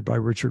 started by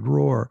Richard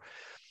Rohr.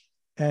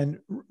 And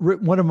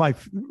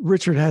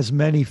Richard has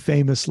many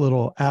famous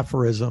little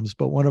aphorisms,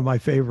 but one of my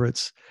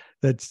favorites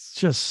that's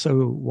just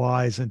so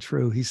wise and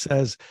true. He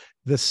says,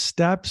 the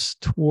steps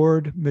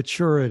toward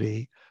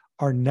maturity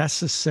are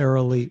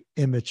necessarily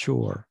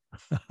immature.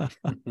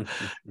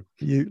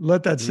 You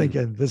let that sink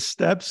in. The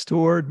steps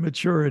toward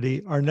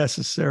maturity are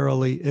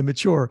necessarily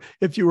immature.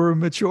 If you were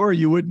mature,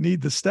 you wouldn't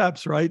need the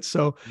steps, right?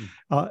 So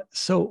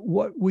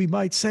what we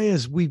might say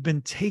is we've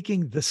been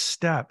taking the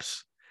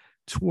steps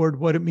toward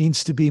what it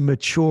means to be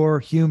mature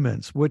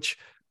humans, which,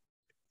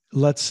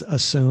 let's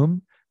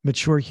assume,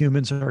 mature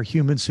humans are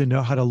humans who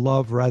know how to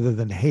love rather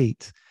than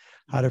hate,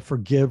 how to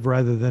forgive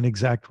rather than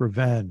exact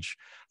revenge,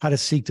 how to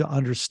seek to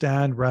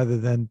understand rather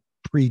than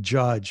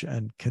prejudge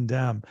and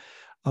condemn.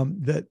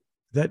 That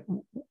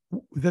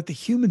the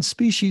human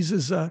species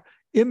is a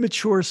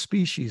immature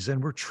species,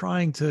 and we're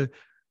trying to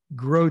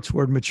grow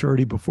toward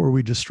maturity before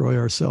we destroy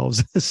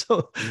ourselves.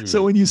 So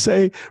when you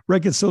say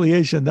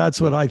reconciliation,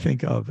 that's what I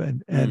think of,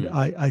 and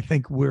I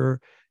think we're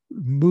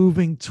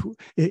moving to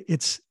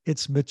it's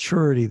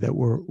maturity that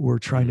we're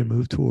trying to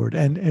move toward,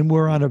 and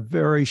we're on a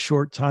very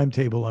short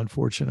timetable,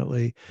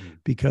 unfortunately,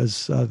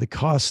 because the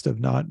cost of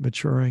not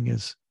maturing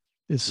is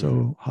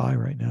so high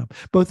right now,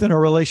 both in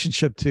our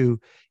relationship to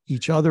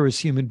each other as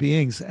human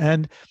beings,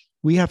 and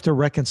we have to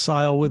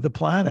reconcile with the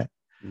planet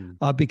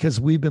because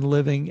we've been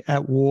living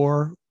at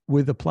war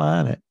with the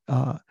planet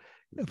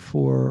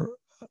for,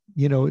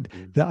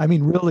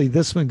 really,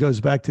 this one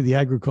goes back to the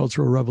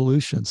agricultural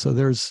revolution. So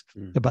there's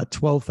about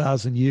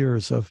 12,000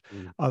 years of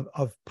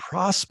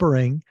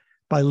prospering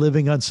by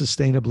living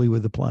unsustainably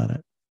with the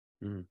planet.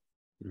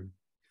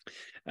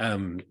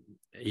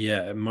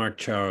 Yeah, Mark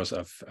Charles,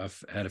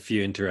 I've had a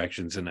few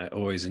interactions, and I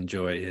always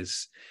enjoy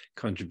his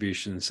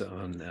contributions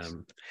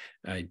on,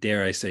 I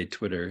dare I say,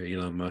 Twitter,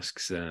 Elon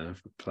Musk's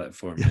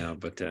platform now,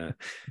 but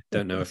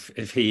don't know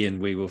if he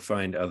and we will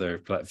find other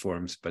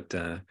platforms, but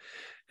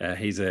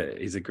he's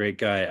a great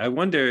guy. I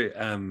wonder,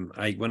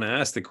 when I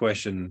asked the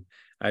question,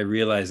 I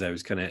realized I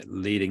was kind of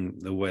leading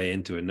the way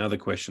into another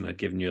question I'd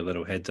given you a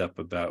little heads up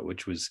about,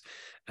 which was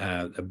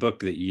a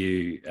book that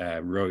you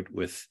wrote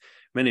with.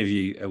 Many of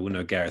you will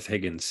know Gareth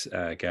Higgins.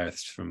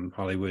 Gareth's from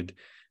Hollywood,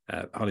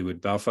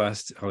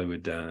 Belfast,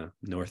 Hollywood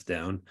North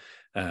Down,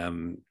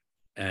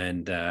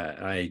 and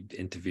I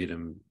interviewed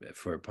him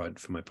for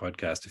my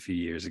podcast a few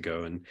years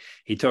ago, and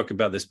he talked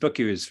about this book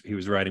he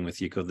was writing with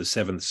you called The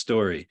Seventh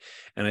Story,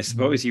 and I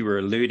suppose you were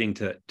alluding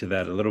to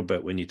that a little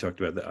bit when you talked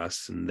about the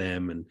us and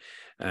them, and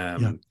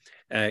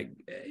I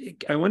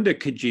wonder,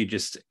 could you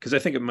just, because I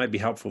think it might be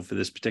helpful for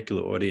this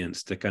particular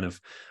audience to kind of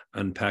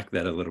unpack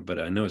that a little bit.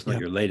 I know it's not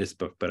your latest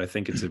book, but I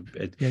think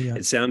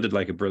it sounded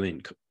like a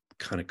brilliant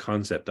kind of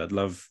concept. I'd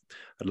love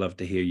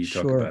to hear you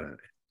talk about it.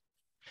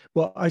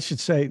 Well, I should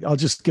say, I'll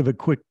just give a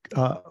quick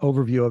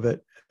overview of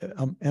it.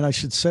 And I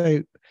should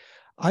say,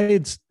 I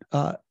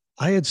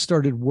had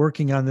started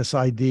working on this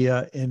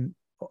idea in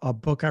a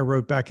book I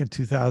wrote back in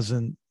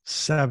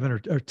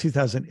 2007 or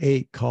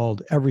 2008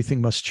 called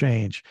Everything Must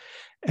Change.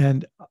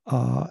 And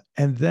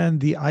then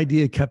the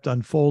idea kept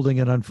unfolding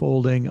and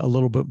unfolding a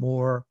little bit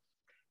more.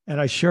 And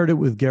I shared it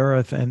with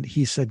Gareth, and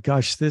he said,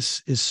 gosh,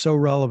 this is so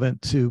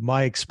relevant to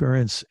my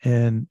experience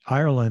in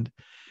Ireland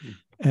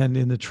and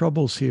in the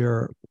Troubles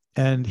here.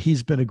 And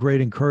he's been a great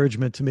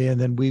encouragement to me. And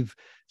then we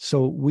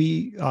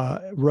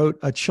wrote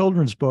a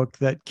children's book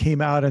that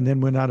came out and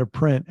then went out of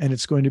print, and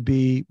it's going to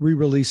be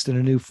re-released in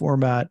a new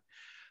format.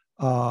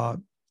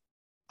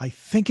 I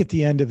think at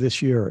the end of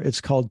this year. It's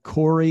called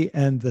Corey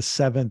and the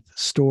Seventh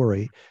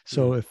Story.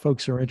 So if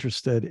folks are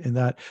interested in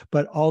that,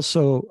 but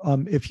also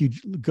if you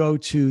go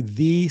to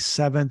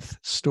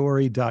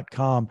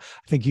theseventhstory.com,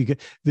 I think you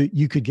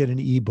could get an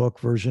ebook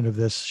version of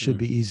this. Should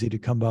be easy to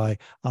come by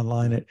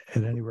online at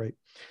any rate.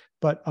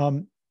 But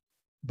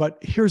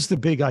here's the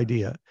big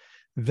idea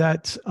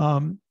that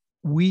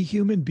we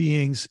human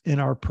beings, in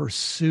our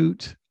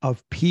pursuit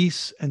of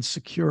peace and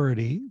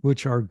security,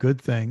 which are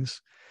good things,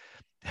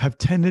 have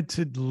tended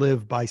to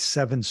live by by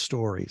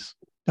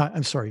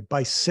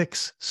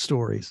 6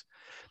 stories.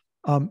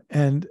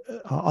 And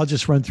I'll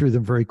just run through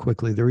them very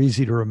quickly. They're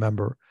easy to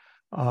remember.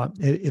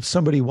 If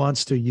somebody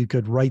wants to, you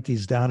could write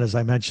these down as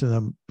I mentioned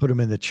them, put them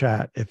in the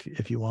chat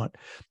if you want.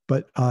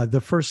 But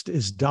the first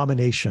is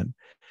domination.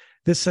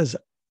 This says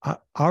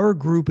our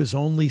group is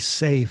only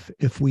safe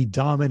if we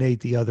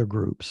dominate the other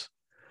groups.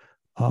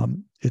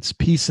 It's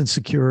peace and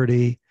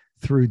security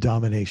through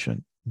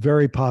domination.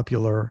 Very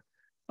popular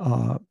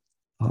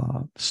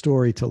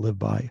story to live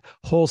by.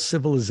 Whole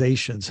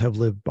civilizations have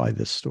lived by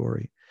this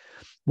story.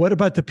 What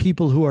about the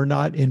people who are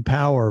not in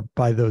power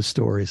by those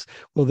stories?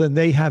 Well, then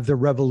they have the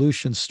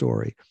revolution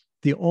story.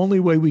 The only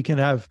way we can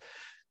have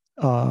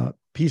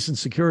peace and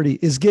security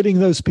is getting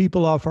those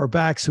people off our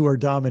backs who are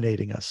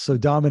dominating us. So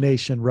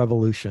domination,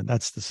 revolution,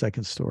 that's the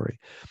second story.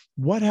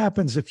 what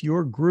happens if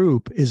your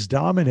group is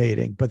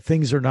dominating, but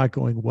things are not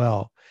going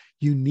well?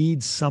 You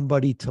need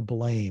somebody to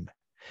blame.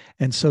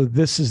 And so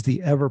this is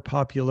the ever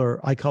popular,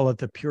 I call it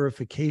the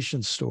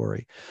purification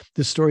story,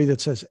 the story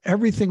that says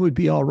everything would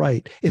be all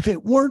right if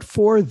it weren't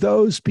for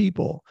those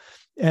people.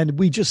 And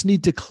we just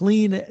need to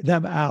clean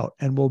them out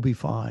and we'll be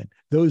fine.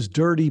 Those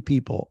dirty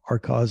people are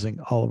causing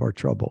all of our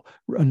trouble.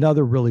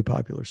 Another really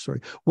popular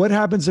story. What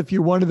happens if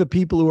you're one of the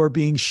people who are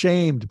being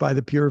shamed by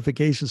the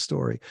purification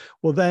story?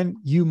 Well, then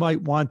you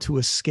might want to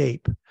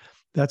escape.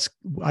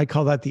 I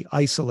call that the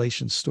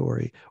isolation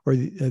story, or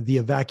the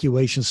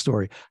evacuation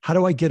story. How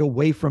do I get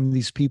away from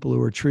these people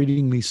who are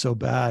treating me so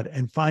bad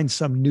and find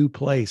some new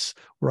place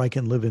where I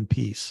can live in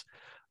peace?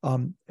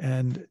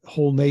 And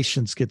whole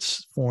nations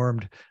gets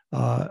formed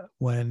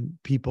when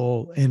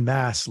people en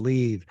masse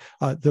leave.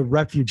 The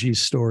refugee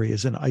story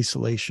is an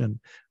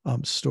isolation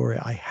story.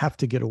 I have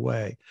to get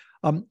away.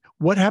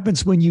 What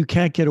happens when you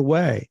can't get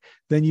away?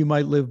 Then you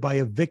might live by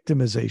a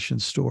victimization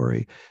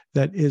story.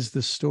 That is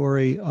the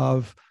story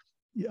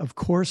of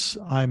course,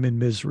 I'm in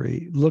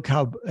misery. Look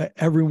how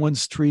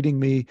everyone's treating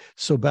me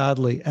so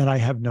badly, and I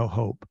have no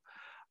hope.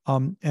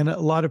 And a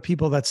lot of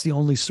people, that's the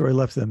only story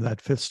left for them, that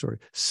fifth story.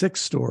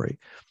 Sixth story.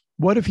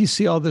 What if you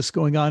see all this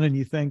going on and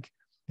you think,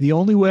 the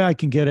only way I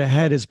can get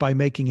ahead is by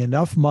making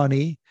enough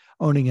money,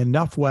 owning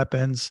enough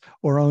weapons,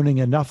 or owning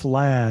enough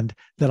land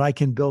that I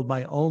can build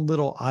my own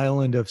little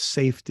island of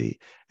safety?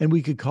 And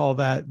we could call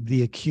that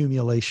the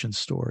accumulation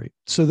story.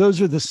 So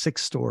those are the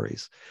six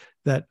stories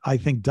that I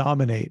think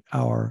dominate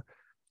our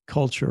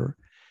culture.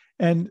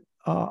 And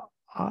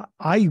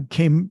I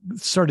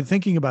started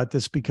thinking about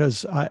this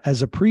because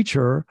as a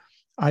preacher,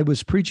 I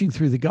was preaching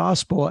through the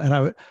gospel,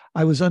 and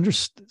I was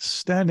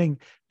understanding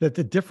that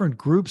the different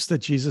groups that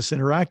Jesus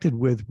interacted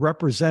with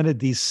represented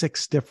these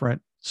six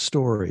different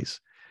stories.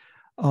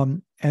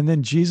 And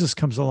then Jesus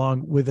comes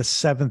along with a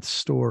seventh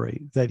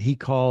story that he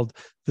called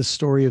the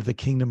story of the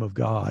kingdom of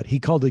God. He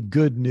called it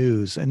good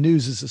news. And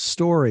news is a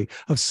story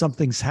of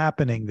something's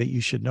happening that you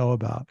should know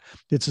about.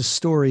 It's a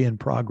story in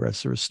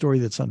progress, or a story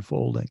that's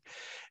unfolding.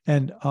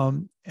 And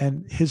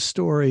his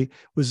story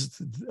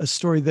was a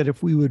story that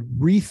if we would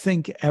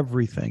rethink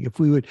everything, if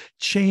we would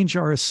change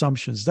our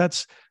assumptions,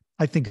 that's,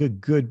 I think, a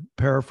good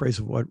paraphrase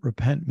of what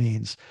repent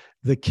means.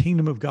 The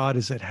kingdom of God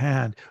is at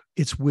hand.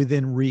 It's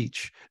within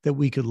reach that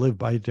we could live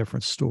by a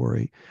different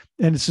story.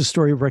 And it's a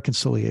story of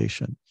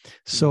reconciliation.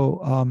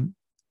 So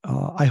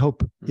I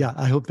hope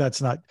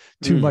that's not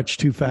too much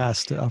too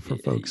fast for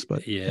folks.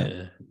 But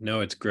yeah,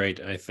 no, it's great.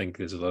 I think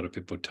there's a lot of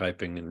people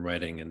typing and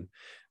writing, and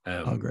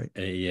great.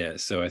 Yeah,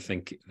 so I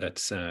think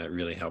that's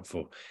really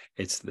helpful.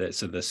 It's the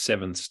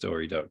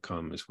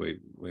seventhstory.com is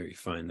where you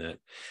find that.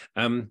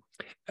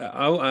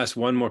 I'll ask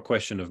one more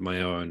question of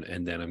my own,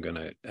 and then I'm going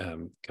to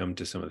come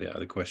to some of the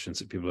other questions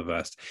that people have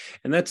asked.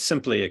 And that's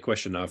simply a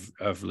question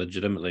I've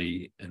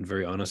legitimately and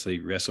very honestly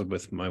wrestled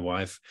with my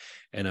wife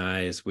and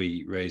I as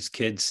we raise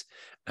kids.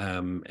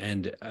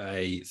 And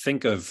I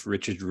think of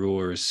Richard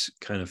Rohr's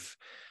kind of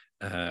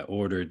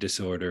order,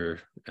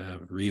 disorder,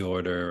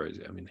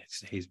 reorder. I mean,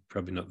 he's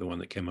probably not the one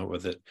that came up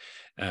with it.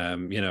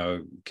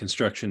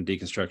 Construction,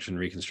 deconstruction,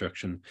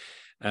 reconstruction.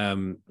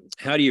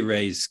 How do you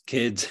raise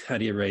kids? How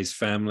do you raise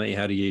family?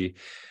 How do you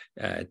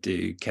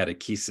do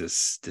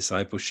catechesis,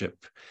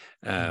 discipleship,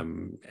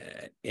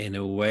 in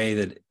a way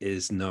that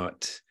is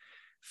not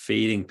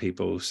feeding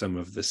people some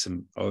of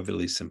the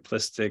overly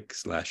simplistic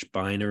 /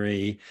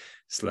 binary /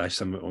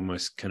 some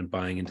almost kind of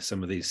buying into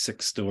some of these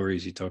six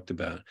stories you talked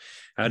about?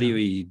 How do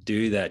we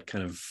do that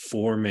kind of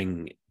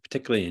forming,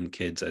 particularly in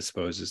kids, I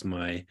suppose, is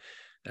my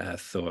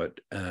thought,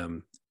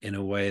 in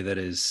a way that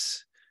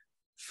is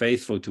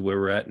faithful to where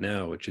we're at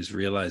now, which is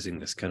realizing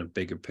this kind of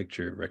bigger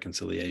picture of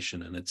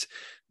reconciliation, and it's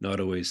not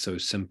always so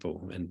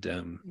simple.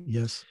 And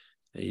yes,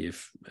 I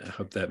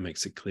hope that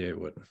makes it clear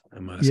what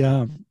I'm asking.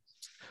 Yeah.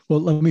 Well,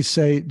 let me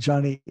say,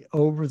 Johnny,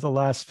 over the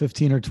last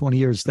 15 or 20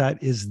 years,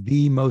 that is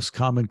the most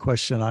common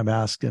question I'm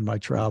asked in my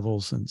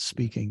travels and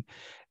speaking.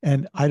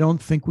 And I don't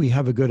think we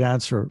have a good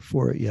answer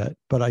for it yet,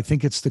 but I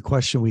think it's the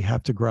question we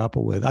have to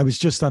grapple with. I was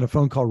just on a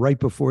phone call right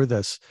before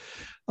this.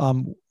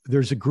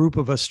 There's a group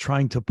of us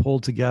trying to pull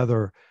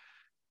together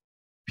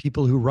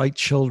people who write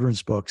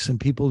children's books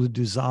and people who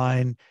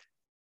design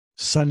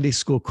Sunday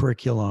school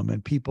curriculum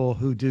and people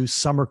who do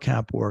summer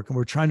camp work. And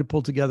we're trying to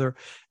pull together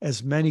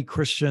as many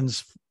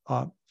Christians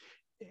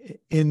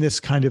in this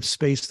kind of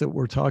space that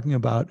we're talking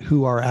about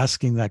who are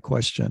asking that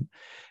question.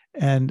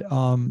 And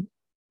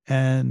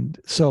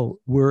so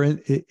we're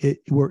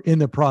in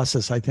the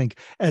process, I think,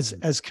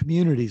 as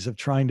communities of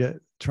trying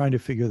to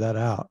figure that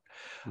out.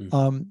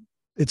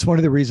 It's one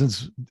of the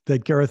reasons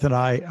that Gareth and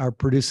I are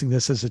producing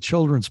this as a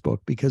children's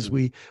book, because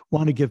we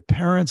want to give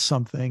parents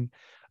something,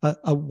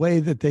 a way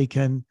that they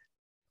can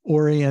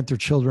orient their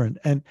children.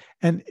 And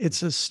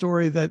it's a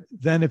story that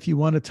then, if you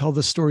want to tell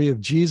the story of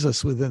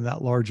Jesus within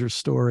that larger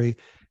story,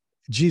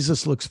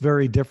 Jesus looks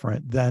very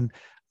different than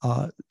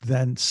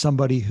than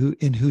somebody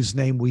in whose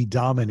name we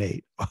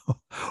dominate,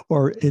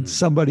 or it's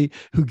somebody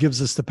who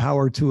gives us the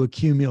power to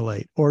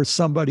accumulate, or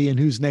somebody in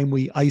whose name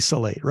we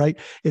isolate, right?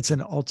 It's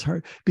an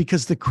alter,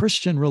 because the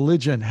Christian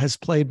religion has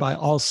played by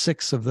all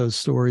 6 of those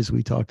stories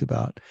we talked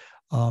about.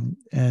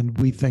 And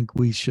we think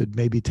we should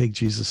maybe take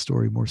Jesus'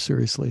 story more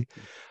seriously.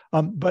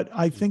 But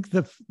I think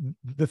the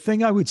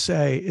thing I would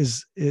say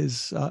is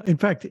in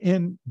fact,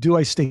 in Do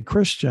I Stay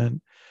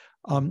Christian,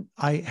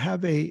 I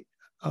have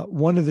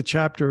one of the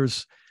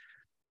chapters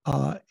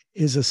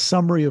is a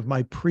summary of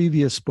my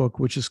previous book,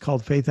 which is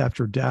called Faith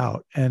After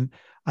Doubt. And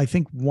I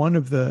think one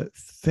of the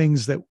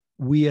things that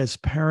we as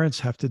parents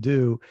have to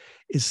do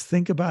is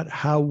think about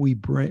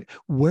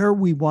where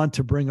we want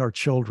to bring our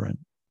children.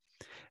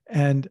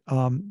 And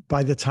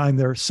by the time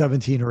they're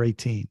 17 or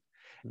 18.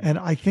 And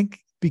I think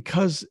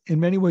because in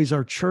many ways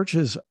our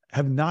churches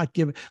have not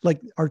given,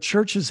 our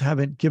churches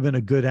haven't given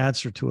a good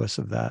answer to us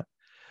of that.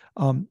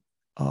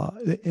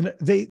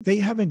 They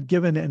haven't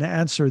given an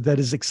answer that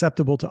is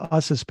acceptable to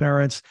us as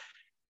parents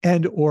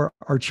and or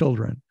our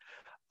children.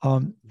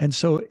 And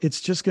so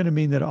it's just going to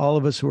mean that all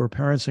of us who are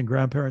parents and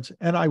grandparents,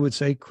 and I would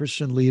say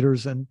Christian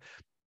leaders and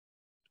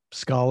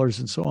scholars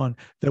and so on,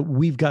 that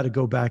we've got to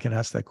go back and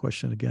ask that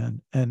question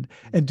again and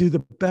do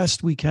the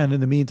best we can in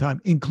the meantime,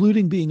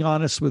 including being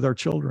honest with our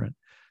children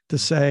to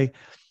say,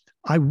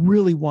 I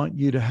really want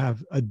you to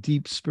have a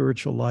deep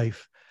spiritual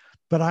life,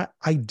 but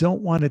I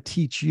don't want to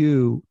teach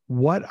you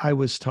what I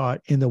was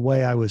taught in the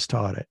way I was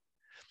taught it.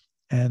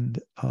 And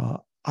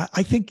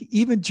I think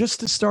even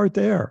just to start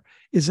there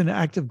is an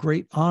act of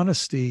great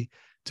honesty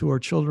to our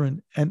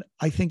children. And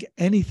I think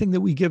anything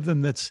that we give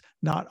them that's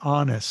not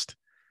honest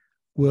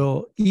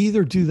will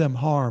either do them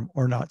harm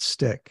or not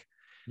stick.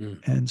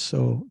 And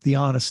so the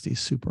honesty is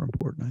super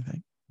important, I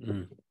think.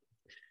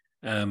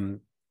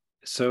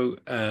 So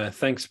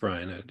thanks,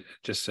 Brian.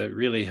 Just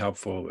really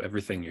helpful,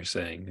 everything you're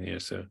saying.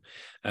 So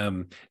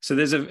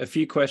there's a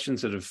few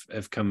questions that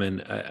have come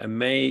in. I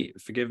may,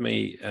 forgive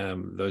me,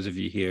 those of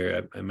you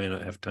here, I may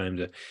not have time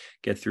to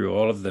get through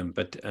all of them,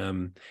 but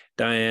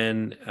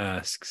Diane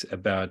asks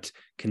about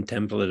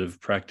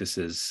contemplative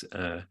practices.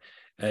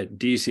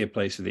 Do you see a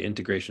place for the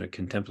integration of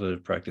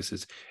contemplative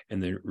practices in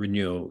the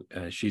renewal?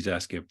 She's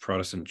asking of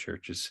Protestant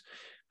churches.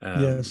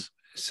 Yes.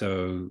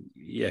 So,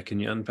 yeah, can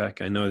you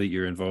unpack? I know that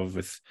you're involved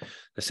with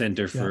the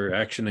Center for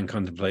Action and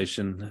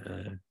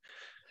Contemplation.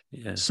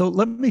 So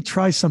let me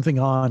try something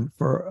on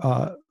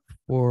for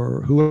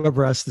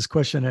whoever asked this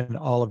question and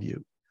all of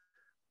you.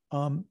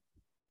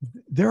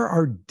 There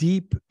are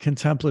deep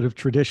contemplative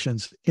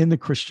traditions in the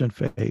Christian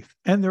faith,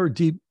 and there are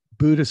deep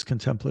Buddhist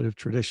contemplative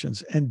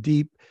traditions, and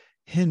deep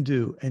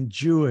Hindu and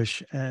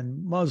Jewish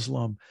and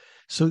Muslim.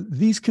 So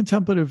these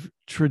contemplative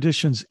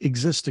traditions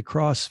exist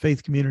across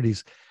faith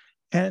communities.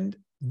 And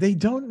they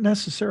aren't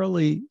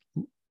necessarily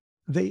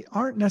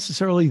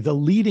the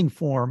leading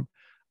form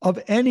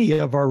of any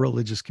of our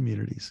religious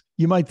communities.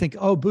 You might think,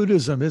 oh,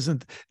 Buddhism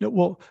isn't. No,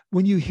 well,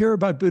 when you hear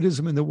about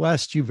Buddhism in the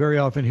West, you very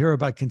often hear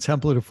about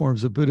contemplative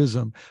forms of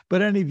Buddhism.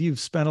 But any of you who've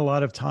spent a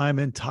lot of time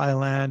in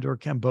Thailand or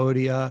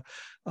Cambodia,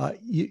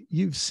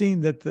 you've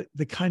seen that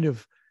the kind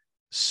of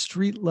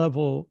street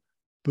level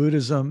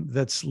Buddhism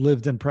that's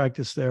lived and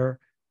practiced there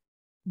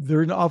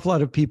are an awful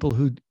lot of people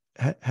who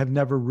have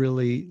never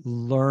really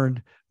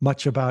learned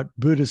much about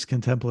Buddhist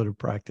contemplative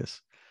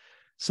practice.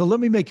 So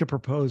let me make a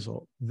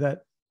proposal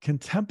that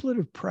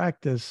contemplative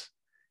practice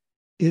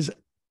is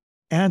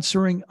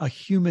answering a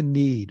human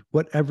need,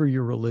 whatever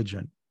your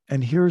religion.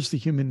 And here's the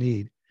human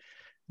need: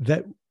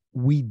 that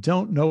we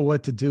don't know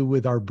what to do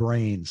with our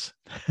brains.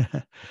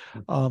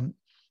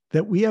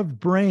 That we have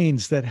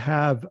brains that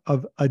have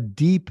a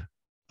deep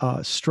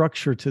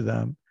structure to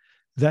them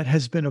that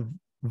has been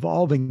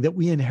evolving, that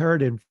we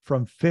inherited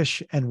from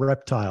fish and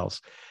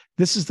reptiles.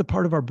 This is the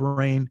part of our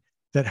brain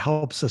that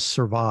helps us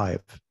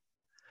survive.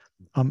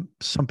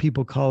 Some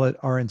people call it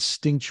our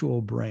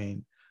instinctual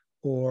brain,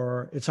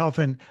 or it's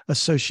often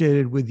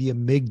associated with the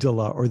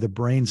amygdala or the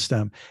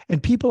brainstem.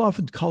 And people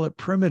often call it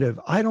primitive.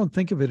 I don't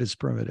think of it as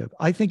primitive.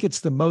 I think it's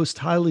the most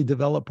highly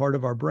developed part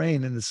of our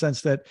brain, in the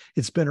sense that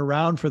it's been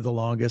around for the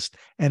longest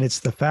and it's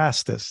the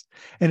fastest,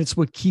 and it's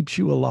what keeps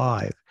you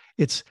alive.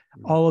 It's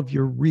all of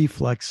your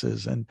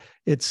reflexes, and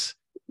it's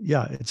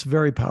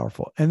very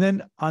powerful. And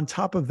then on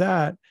top of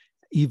that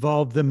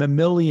evolved the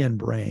mammalian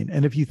brain.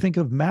 And if you think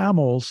of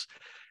mammals,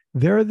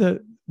 they're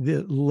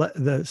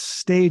the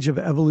stage of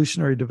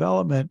evolutionary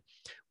development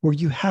where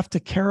you have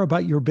to care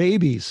about your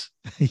babies.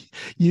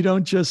 You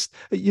don't just,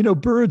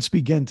 birds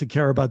begin to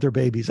care about their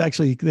babies.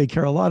 Actually, they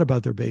care a lot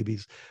about their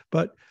babies.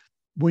 But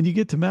when you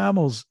get to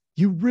mammals,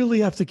 you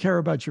really have to care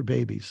about your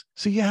babies.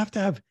 So you have to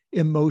have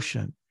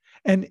emotion.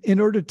 And in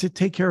order to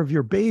take care of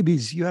your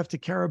babies, you have to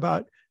care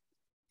about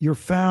your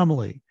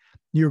family,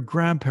 your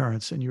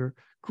grandparents and your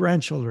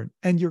grandchildren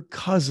and your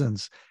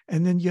cousins.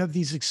 And then you have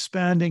these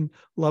expanding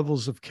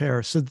levels of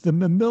care. So the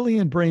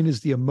mammalian brain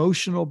is the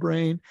emotional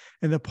brain,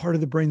 and the part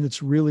of the brain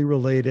that's really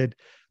related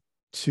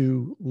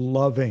to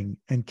loving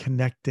and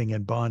connecting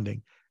and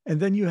bonding. And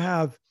then you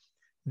have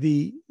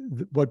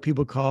what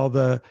people call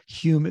the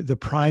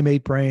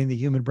primate brain, the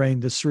human brain,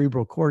 the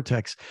cerebral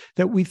cortex,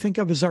 that we think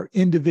of as our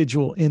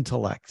individual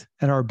intellect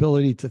and our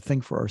ability to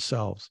think for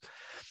ourselves.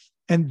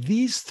 And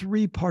these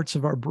three parts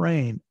of our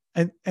brain,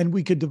 and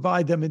we could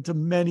divide them into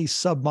many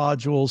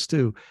submodules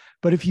too.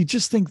 But if you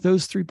just think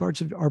those three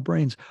parts of our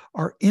brains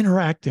are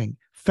interacting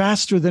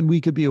faster than we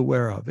could be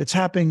aware of, it's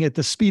happening at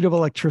the speed of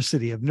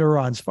electricity, of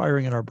neurons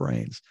firing in our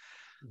brains.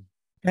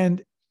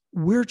 And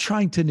we're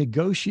trying to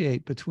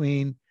negotiate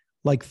between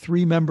like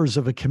three members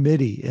of a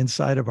committee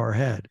inside of our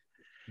head,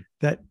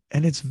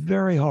 and it's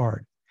very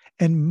hard.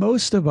 And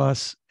most of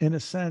us, in a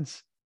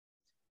sense,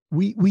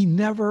 we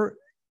never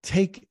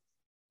take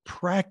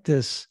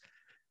practice,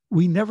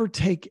 we never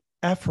take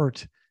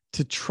effort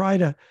to try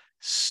to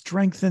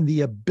strengthen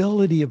the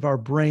ability of our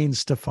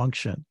brains to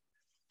function.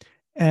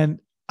 And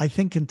I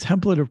think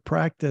contemplative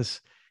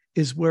practice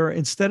is where,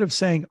 instead of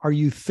saying, are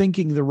you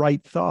thinking the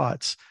right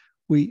thoughts,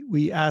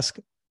 we ask,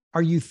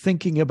 are you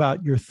thinking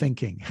about your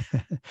thinking?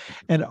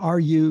 And are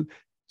you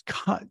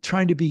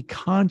trying to be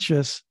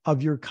conscious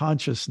of your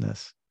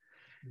consciousness?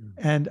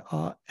 And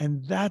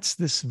that's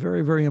this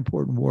very, very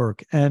important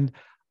work. And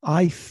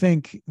I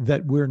think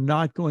that we're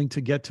not going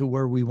to get to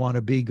where we want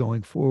to be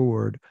going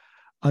forward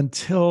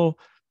until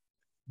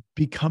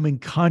becoming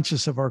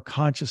conscious of our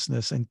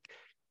consciousness and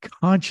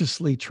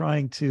consciously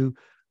trying to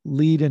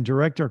lead and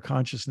direct our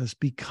consciousness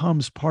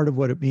becomes part of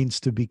what it means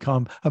to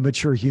become a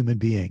mature human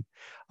being,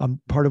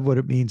 part of what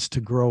it means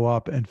to grow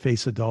up and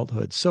face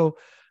adulthood. So,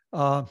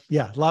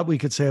 yeah, a lot we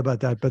could say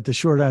about that. But the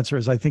short answer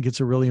is, I think it's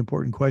a really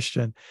important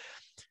question.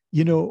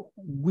 You know,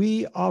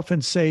 we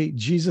often say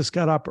Jesus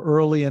got up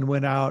early and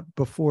went out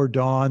before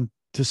dawn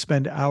to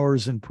spend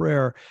hours in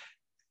prayer.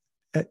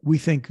 We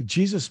think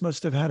Jesus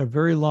must have had a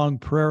very long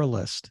prayer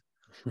list.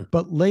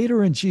 But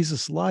later in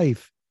Jesus'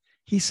 life,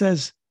 he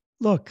says,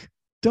 look,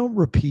 don't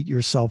repeat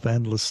yourself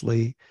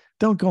endlessly.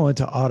 Don't go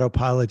into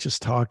autopilot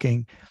just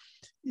talking,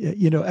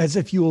 as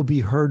if you will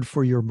be heard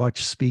for your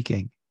much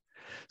speaking.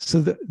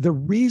 So the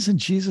reason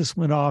Jesus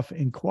went off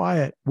in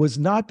quiet was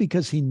not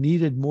because he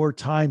needed more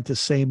time to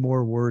say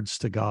more words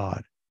to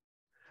God.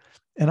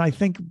 And I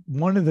think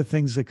one of the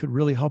things that could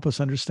really help us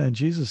understand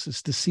Jesus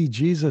is to see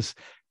Jesus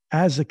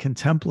as a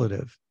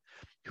contemplative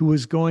who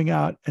was going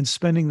out and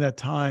spending that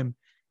time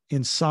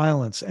in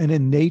silence and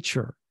in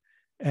nature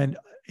and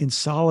in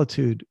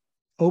solitude,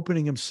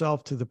 opening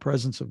himself to the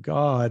presence of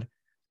God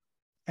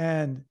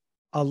and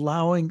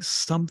allowing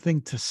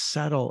something to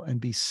settle and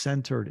be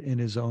centered in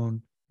his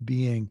own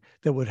being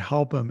that would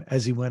help him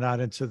as he went out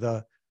into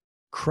the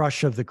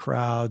crush of the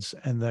crowds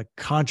and the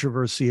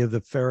controversy of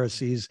the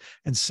Pharisees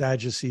and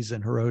Sadducees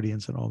and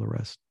Herodians and all the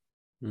rest.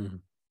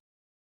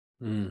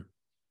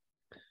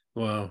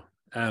 Wow.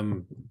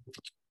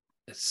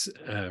 It's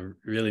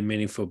really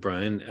meaningful,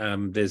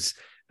 Brian. There's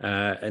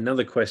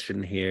another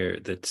question here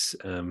that's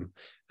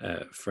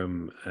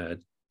from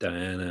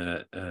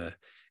Diana,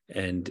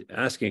 and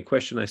asking a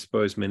question I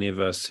suppose many of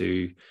us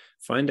who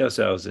find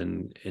ourselves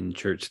in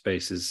church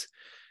spaces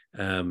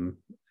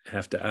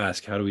have to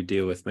ask. How do we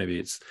deal with, maybe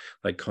it's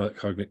like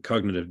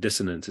cognitive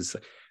dissonance? It's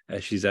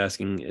she's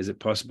asking, is it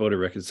possible to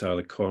reconcile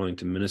the calling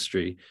to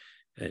ministry,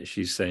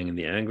 she's saying, in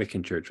the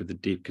Anglican Church with a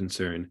deep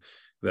concern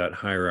about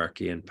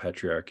hierarchy and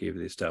patriarchy of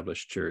the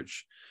established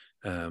church?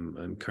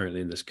 I'm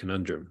currently in this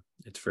conundrum.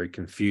 It's very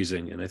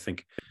confusing, and I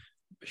think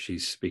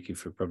she's speaking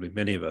for probably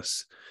many of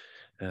us.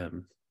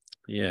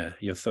 Yeah,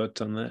 your thoughts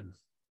on that?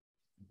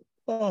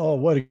 Oh,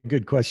 what a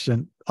good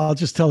question. I'll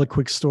just tell a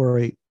quick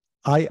story.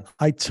 I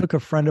took a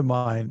friend of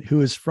mine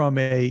who is from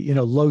a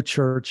low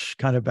church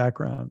kind of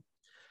background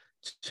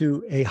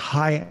to a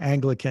high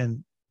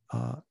Anglican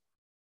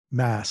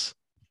mass,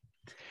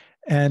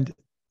 and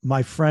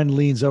my friend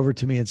leans over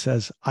to me and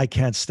says, I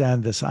can't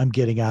stand this. I'm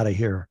getting out of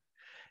here.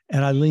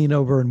 And I lean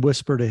over and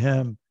whisper to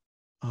him,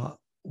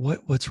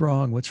 what's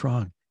wrong? What's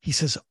wrong? He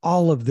says,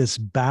 all of this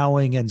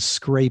bowing and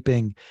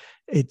scraping,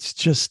 it's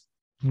just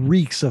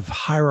reeks of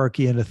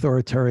hierarchy and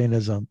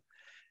authoritarianism.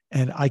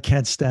 And I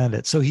can't stand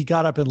it. So he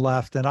got up and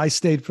left, and I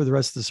stayed for the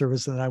rest of the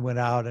service, and then I went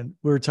out, and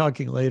we were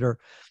talking later.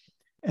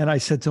 And I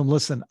said to him,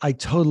 listen, I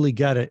totally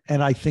get it.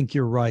 And I think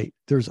you're right.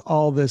 There's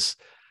all this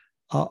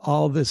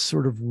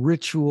sort of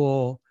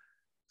ritual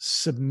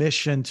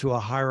submission to a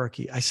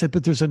hierarchy. I said,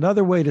 but there's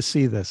another way to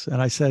see this.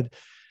 And I said,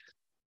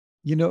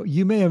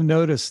 you may have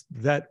noticed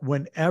that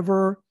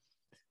whenever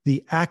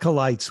the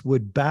acolytes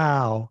would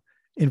bow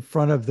in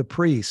front of the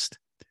priest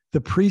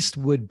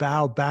would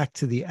bow back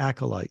to the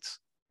acolytes.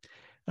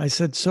 I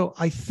said, so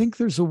I think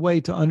there's a way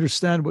to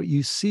understand what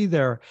you see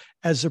there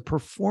as a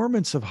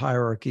performance of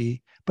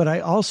hierarchy, but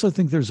I also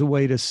think there's a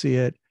way to see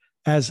it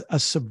as a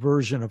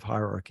subversion of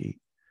hierarchy.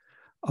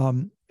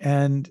 And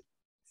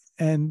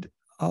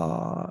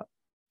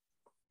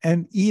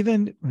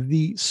even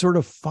the sort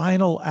of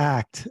final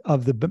act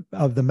of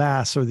the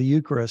Mass or the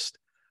Eucharist,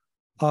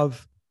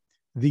 of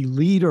the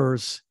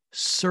leaders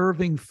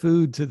serving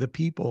food to the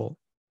people,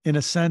 in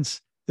a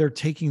sense, they're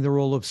taking the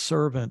role of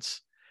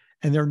servants,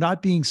 and they're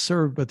not being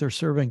served, but they're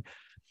serving.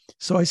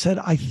 So I said,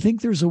 I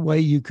think there's a way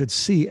you could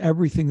see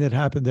everything that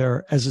happened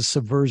there as a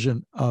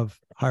subversion of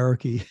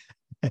hierarchy.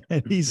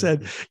 And he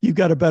said, you've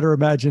got a better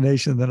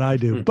imagination than I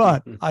do,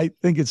 but I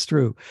think it's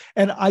true.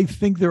 And I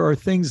think there are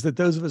things that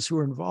those of us who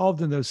are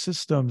involved in those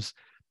systems,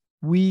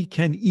 we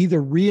can either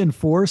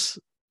reinforce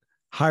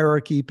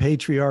hierarchy,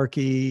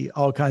 patriarchy,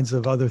 all kinds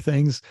of other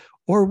things,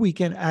 or we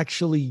can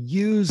actually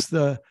use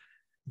the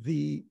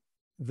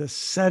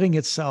setting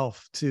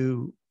itself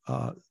to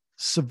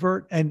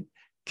subvert and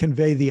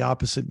convey the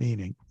opposite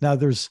meaning. Now,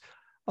 there's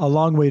a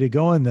long way to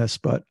go in this,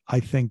 but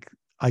I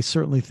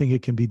certainly think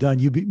it can be done.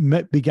 You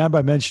began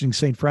by mentioning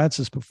St.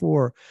 Francis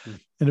before.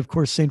 And of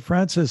course, St.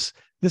 Francis,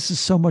 this is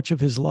so much of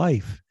his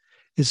life,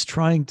 is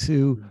trying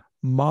to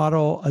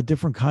model a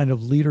different kind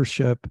of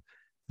leadership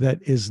that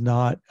is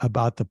not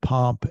about the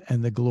pomp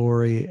and the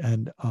glory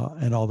and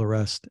all the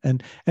rest.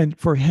 And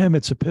for him,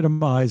 it's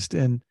epitomized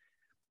in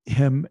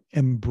him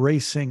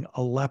embracing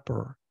a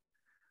leper.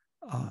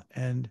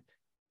 And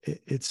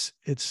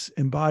it's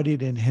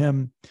embodied in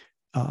him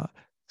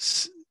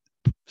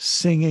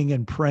singing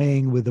and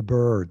praying with the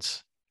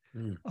birds.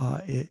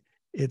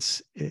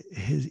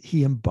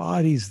 He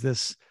embodies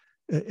this.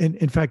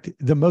 In fact,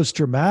 the most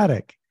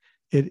dramatic,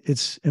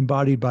 it's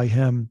embodied by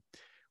him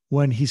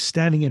when he's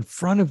standing in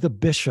front of the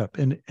bishop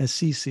in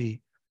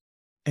Assisi,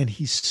 and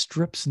he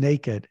strips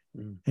naked,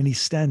 and he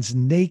stands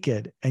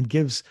naked and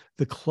gives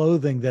the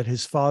clothing that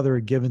his father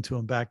had given to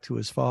him back to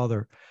his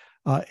father.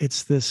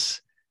 It's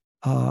this,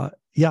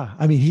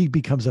 he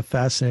becomes a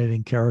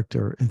fascinating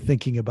character in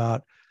thinking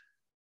about.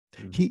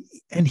 He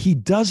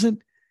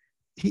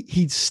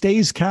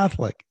stays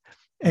Catholic,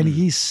 and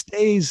he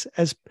stays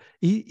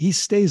he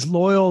stays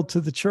loyal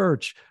to the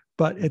church,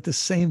 but at the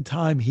same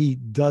time, he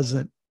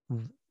doesn't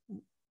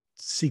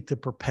seek to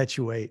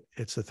perpetuate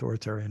its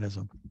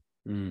authoritarianism.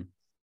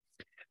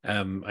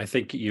 I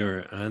think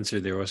your answer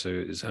there also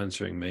is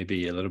answering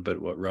maybe a little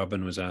bit what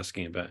Robin was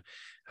asking about,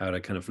 how to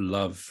kind of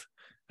love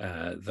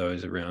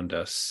those around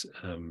us,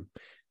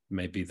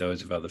 maybe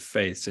those of other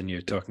faiths. And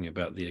you're talking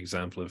about the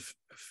example of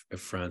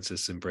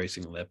Francis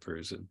embracing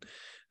lepers. And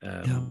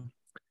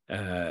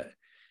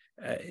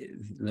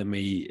let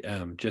me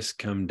just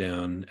come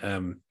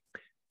down.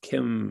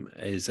 Kim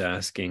is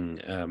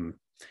asking,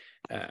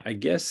 I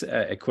guess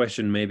a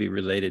question maybe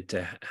related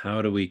to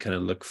how do we kind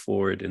of look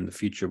forward in the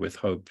future with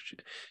hope?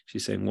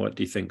 She's saying, what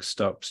do you think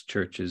stops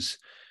churches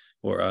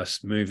or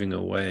us moving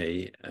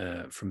away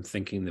from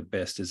thinking the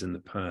best is in the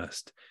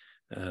past?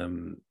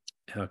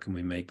 How can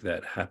we make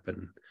that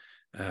happen?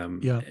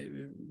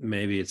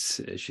 Maybe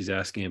she's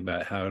asking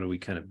about how do we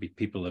kind of be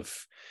people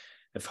of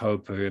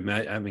hope. I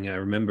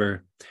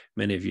remember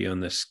many of you on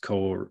this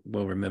call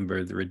will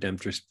remember the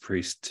Redemptorist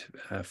priest,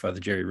 Father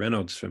Jerry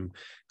Reynolds from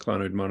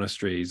Clonard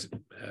Monastery. He's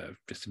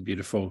just a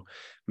beautiful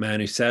man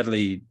who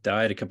sadly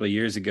died a couple of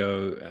years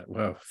ago,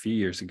 a few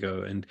years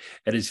ago. And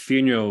at his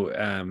funeral,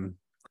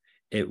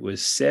 it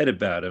was said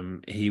about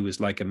him, he was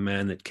like a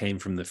man that came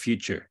from the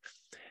future.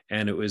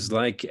 And it was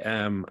like,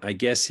 I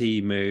guess he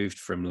moved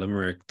from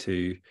Limerick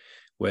to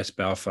West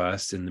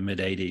Belfast in the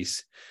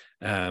mid-'80s.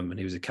 And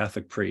he was a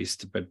Catholic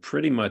priest, but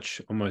pretty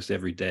much almost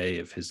every day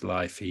of his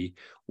life, he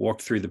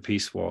walked through the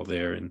Peace Wall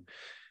there and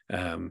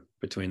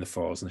between the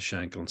Falls and the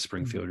Shankill and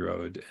Springfield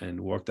Road, and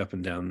walked up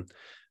and down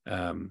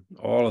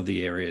all of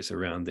the areas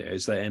around there.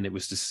 And it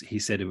was just, he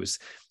said it was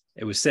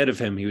said of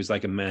him, he was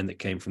like a man that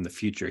came from the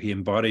future. He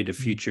embodied a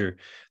future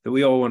that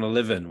we all want to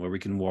live in, where we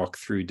can walk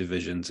through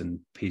divisions and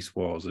peace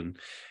walls. And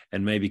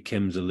maybe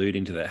Kim's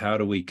alluding to that. How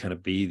do we kind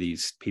of be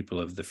these people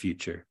of the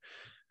future?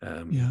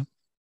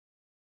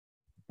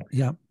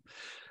 Yeah.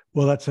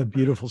 Well, that's a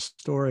beautiful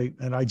story.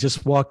 And I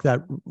just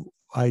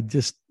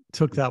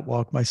took that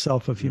walk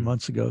myself a few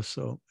months ago.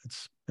 So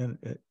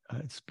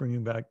it's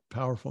bringing back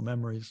powerful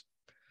memories.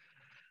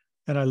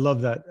 And I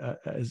love that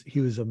as he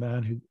was a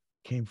man who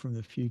came from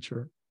the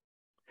future.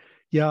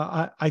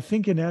 Yeah, I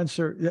think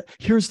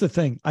here's the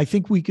thing. I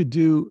think we could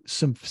do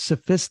some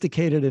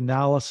sophisticated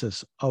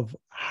analysis of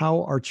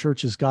how our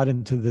churches got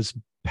into this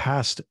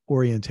past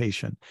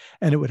orientation.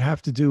 And it would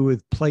have to do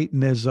with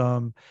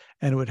Platonism,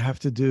 and it would have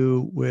to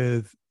do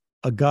with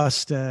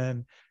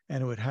Augustine,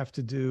 and it would have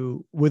to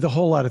do with a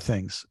whole lot of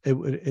things.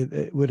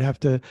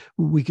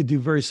 We could do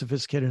very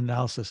sophisticated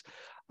analysis.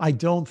 I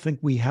don't think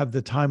we have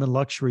the time and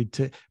luxury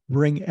to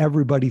bring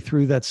everybody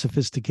through that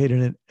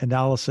sophisticated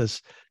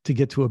analysis to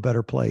get to a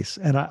better place.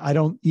 And I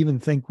don't even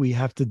think we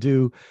have to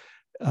do,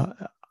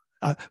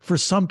 for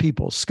some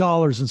people,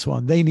 scholars and so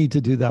on, they need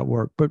to do that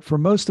work. But for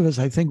most of us,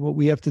 I think what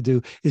we have to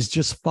do is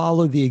just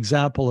follow the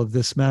example of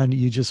this man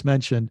you just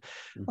mentioned,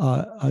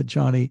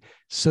 Johnny,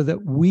 so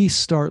that we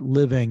start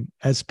living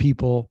as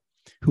people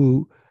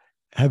who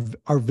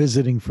are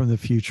visiting from the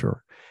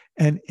future.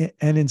 And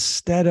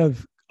instead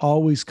of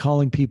always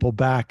calling people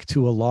back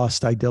to a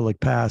lost idyllic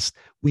past,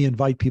 we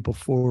invite people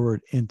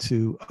forward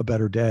into a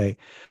better day.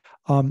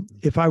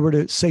 If I were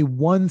to say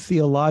one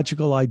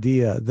theological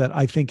idea that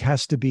I think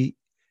has to be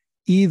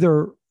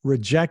either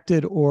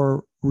rejected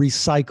or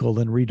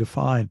recycled and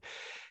redefined,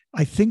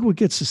 I think what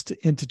gets us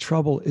into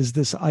trouble is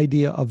this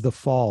idea of the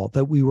fall,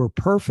 that we were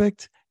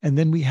perfect and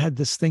then we had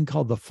this thing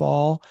called the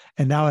fall,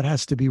 and now it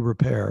has to be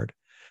repaired.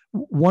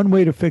 One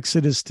way to fix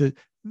it is to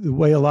the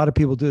way a lot of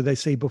people do. They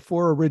say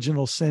before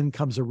original sin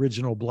comes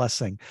original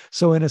blessing.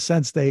 So in a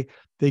sense, they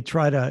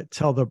try to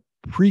tell the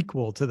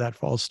prequel to that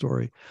fall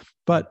story.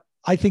 But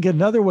I think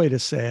another way to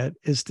say it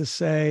is to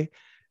say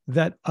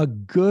that a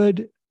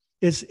good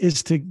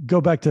is to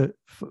go back to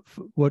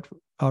what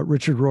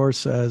Richard Rohr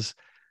says,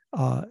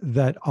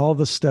 that all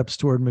the steps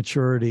toward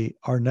maturity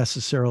are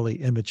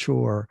necessarily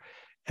immature,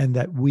 and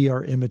that we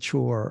are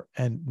immature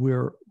and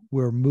we're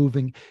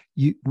moving.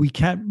 We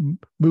can't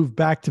move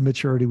back to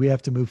maturity. We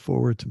have to move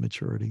forward to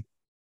maturity.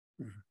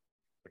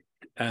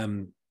 I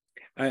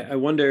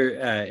wonder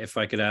if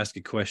I could ask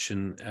a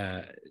question,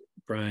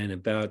 Brian,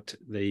 about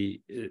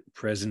the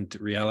present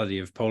reality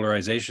of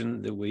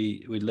polarization that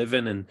we live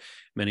in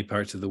many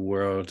parts of the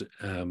world.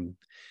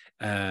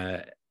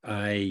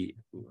 I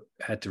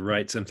had to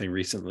write something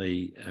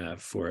recently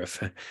for a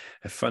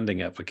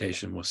funding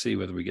application. We'll see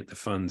whether we get the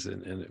funds,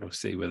 and we'll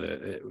see whether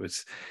it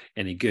was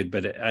any good.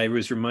 But I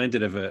was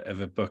reminded of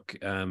a book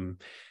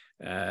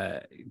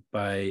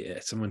by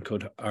someone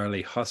called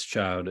Arlie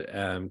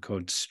Hochschild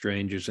called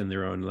Strangers in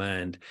Their Own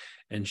Land.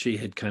 And she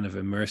had kind of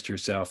immersed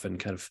herself in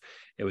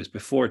it was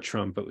before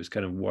Trump, it was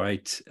kind of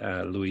white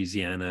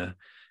Louisiana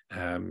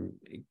kind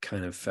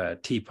of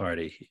Tea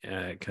Party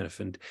and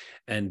kind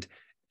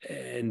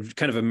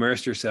of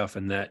immersed herself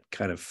in that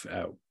kind of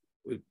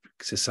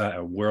society,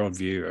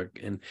 worldview,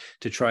 and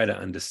to try to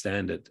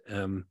understand it.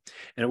 And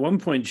at one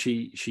point,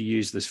 she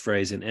used this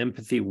phrase: "An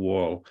empathy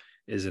wall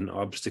is an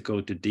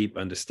obstacle to deep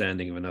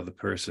understanding of another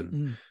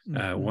person,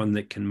 one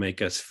that can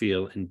make us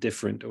feel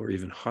indifferent or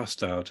even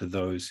hostile to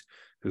those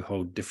who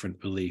hold different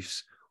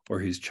beliefs or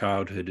whose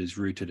childhood is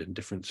rooted in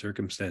different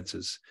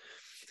circumstances."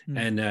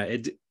 And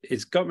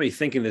it's got me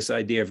thinking, this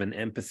idea of an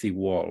empathy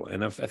wall.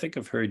 And I think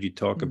I've heard you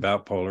talk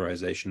about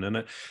polarization. And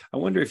I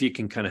wonder if you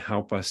can kind of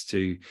help us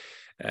to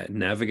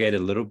navigate a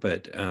little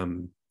bit,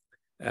 kind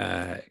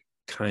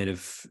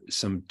of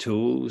some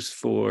tools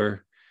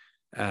for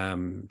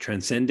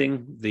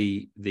transcending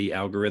the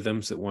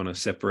algorithms that want to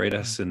separate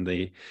us, and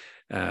the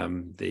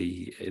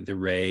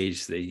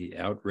rage, the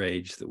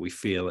outrage that we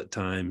feel at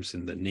times,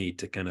 and the need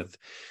to kind of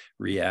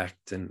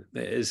react. And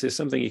is there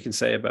something you can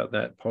say about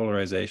that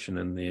polarization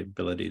and the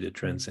ability to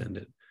transcend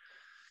it?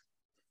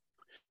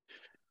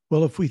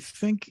 Well, if we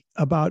think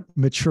about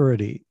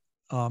maturity,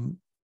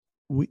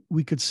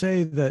 we could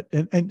say that,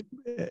 and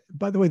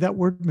by the way, that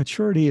word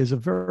maturity is a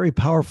very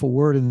powerful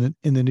word in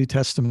the New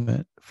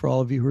Testament. For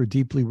all of you who are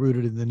deeply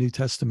rooted in the New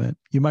Testament,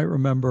 you might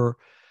remember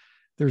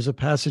there's a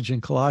passage in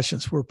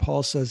Colossians where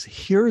Paul says,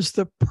 "Here's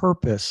the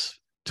purpose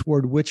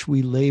toward which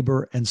we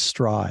labor and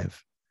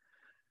strive."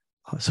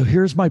 So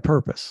here's my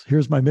purpose.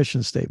 Here's my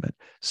mission statement,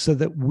 so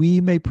that we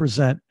may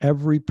present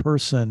every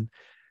person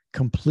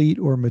complete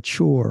or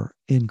mature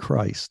in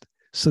Christ.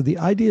 So the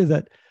idea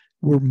that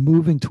we're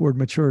moving toward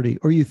maturity,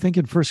 or you think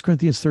in 1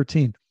 Corinthians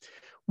 13,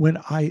 when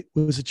I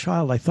was a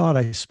child, I thought,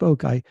 I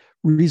spoke, I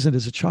reasoned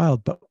as a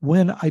child, but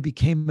when I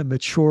became a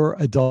mature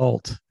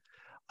adult,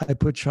 I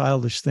put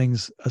childish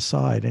things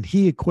aside. And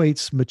he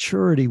equates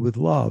maturity with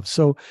love.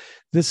 So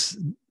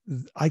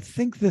I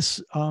think this,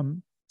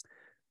 of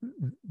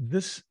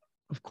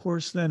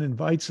course, then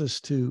invites us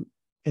to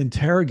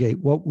interrogate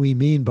what we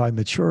mean by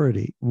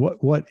maturity.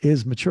 What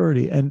is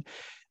maturity? And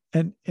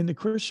in the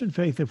Christian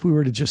faith, if we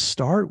were to just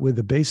start with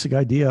the basic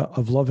idea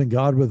of loving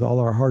God with all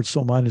our heart,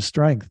 soul, mind, and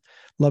strength,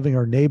 loving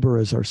our neighbor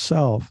as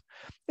ourselves,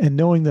 and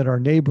knowing that our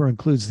neighbor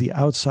includes the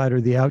outsider,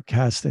 the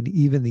outcast, and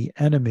even the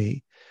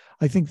enemy,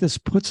 I think this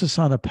puts us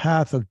on a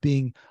path of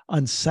being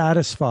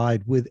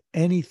unsatisfied with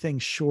anything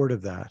short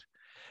of that.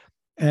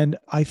 And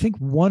I think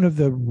one of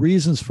the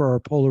reasons for our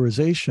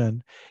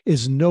polarization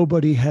is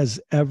nobody has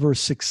ever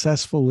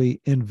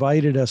successfully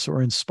invited us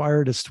or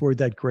inspired us toward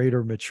that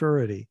greater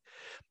maturity.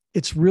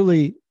 It's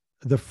really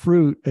the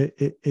fruit.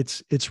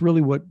 It's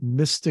really what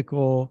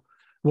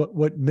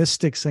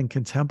mystics and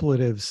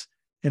contemplatives,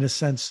 in a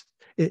sense,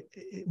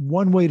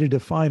 one way to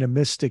define a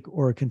mystic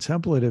or a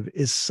contemplative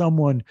is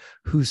someone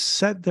who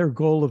set their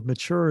goal of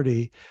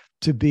maturity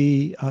to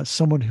be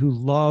someone who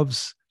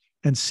loves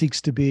and seeks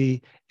to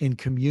be in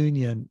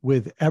communion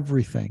with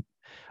everything,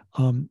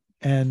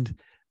 and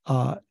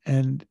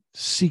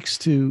seeks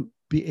to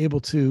be able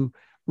to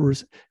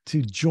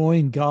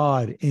join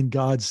God in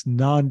God's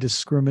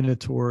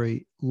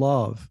non-discriminatory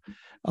love.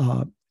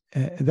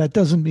 That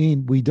doesn't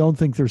mean we don't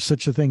think there's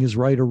such a thing as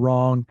right or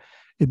wrong.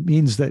 It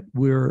means that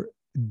we're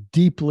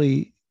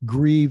deeply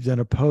grieved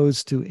and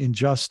opposed to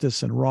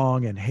injustice and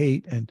wrong and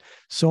hate and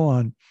so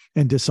on,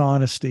 and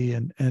dishonesty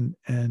and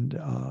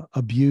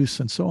abuse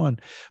and so on.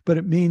 But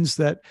it means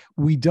that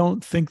we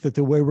don't think that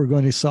the way we're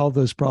going to solve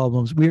those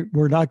problems,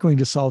 we're not going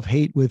to solve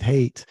hate with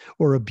hate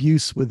or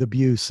abuse with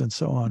abuse and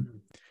so on.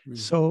 Mm-hmm.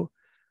 So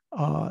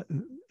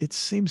it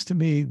seems to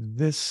me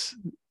that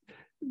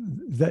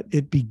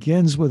it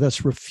begins with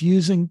us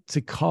refusing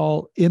to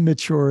call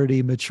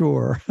immaturity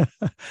mature,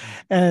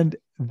 and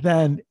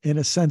than, in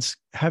a sense,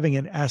 having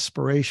an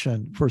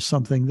aspiration for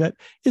something that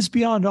is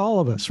beyond all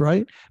of us,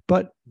 right?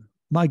 But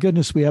my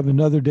goodness, we have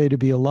another day to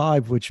be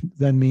alive, which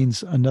then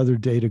means another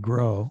day to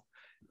grow,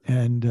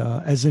 and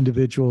as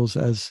individuals,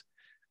 as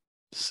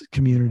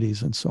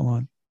communities, and so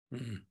on.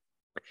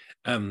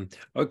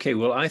 Okay,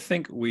 well, I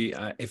think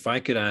if I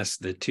could ask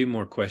the two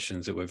more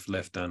questions that we've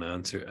left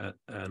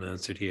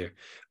unanswered here,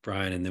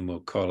 Brian, and then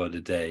we'll call it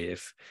a day.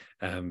 If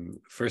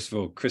first of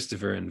all,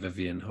 Christopher and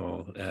Vivian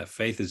Hall,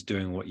 faith is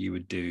doing what you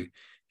would do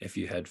if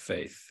you had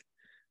faith.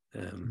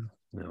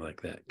 I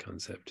like that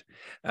concept.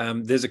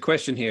 There's a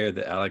question here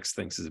that Alex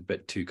thinks is a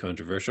bit too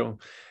controversial.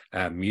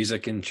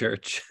 Music in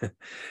church.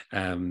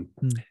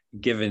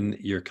 Given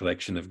your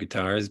collection of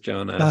guitars,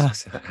 John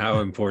asks,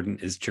 how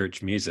important is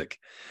church music?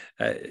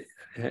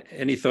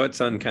 Any thoughts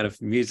on kind of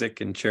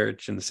music in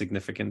church and the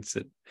significance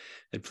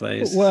it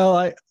plays?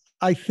 Well,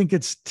 I think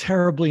it's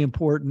terribly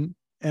important,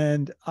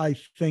 and I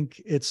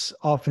think it's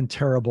often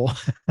terrible.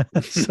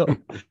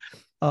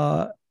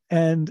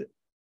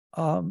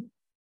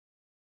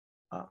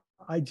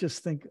 I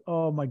just think,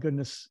 oh my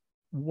goodness,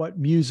 what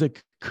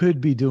music could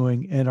be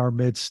doing in our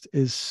midst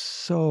is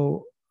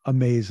so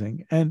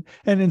amazing. And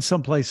in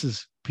some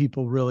places,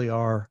 people really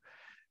are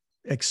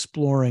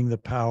exploring the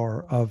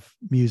power of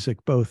music,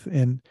 both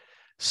in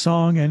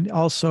song and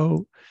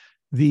also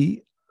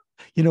we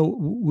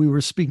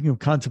were speaking of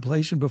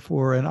contemplation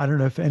before, and I don't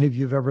know if any of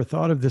you have ever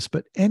thought of this,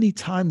 but any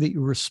time that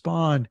you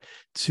respond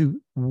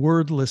to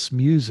wordless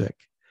music,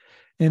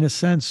 in a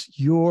sense,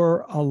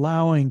 you're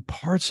allowing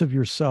parts of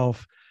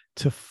yourself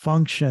to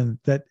function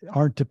that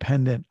aren't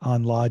dependent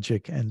on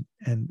logic and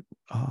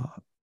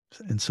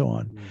so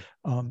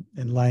on,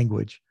 and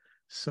language.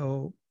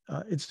 So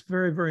it's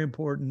very, very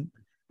important.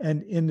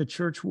 And in the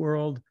church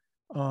world,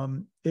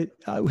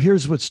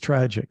 here's what's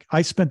tragic.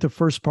 I spent the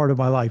first part of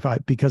my life,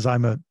 because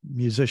I'm a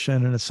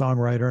musician and a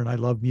songwriter and I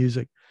love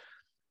music,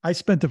 I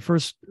spent the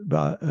first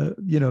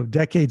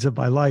decades of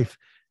my life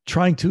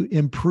trying to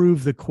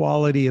improve the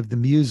quality of the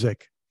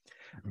music.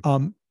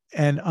 And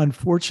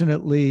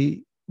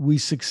unfortunately, we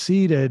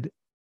succeeded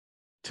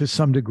to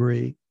some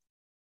degree,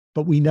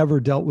 but we never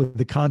dealt with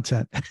the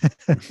content.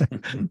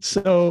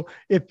 So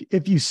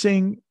if you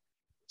sing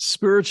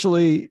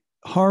spiritually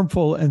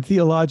harmful and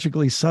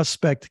theologically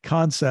suspect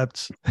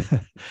concepts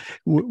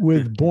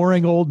with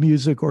boring old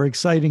music or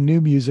exciting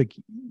new music,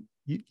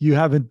 you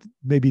haven't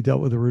maybe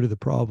dealt with the root of the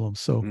problem.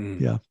 So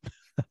yeah.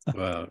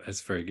 Wow,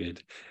 that's very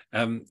good.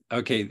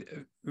 Okay,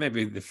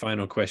 maybe the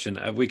final question.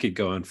 We could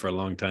go on for a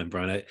long time,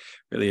 Brian. I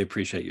really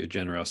appreciate your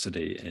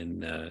generosity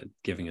in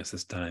giving us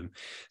this time.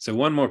 So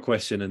one more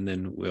question, and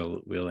then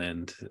we'll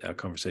end our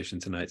conversation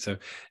tonight. So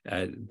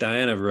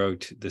Diana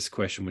wrote this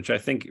question, which I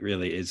think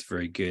really is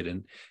very good,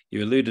 and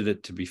you alluded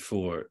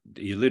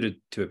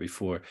to it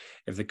before.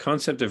 If the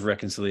concept of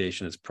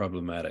reconciliation is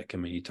problematic, I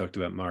mean, you talked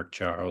about Mark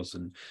Charles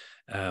and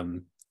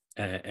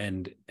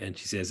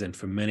she says, and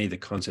for many, the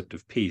concept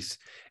of peace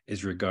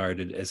is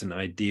regarded as an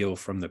ideal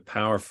from the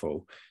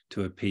powerful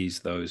to appease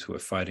those who are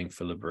fighting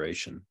for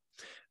liberation.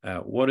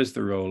 What is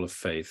the role of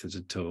faith as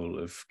a tool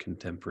of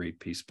contemporary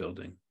peace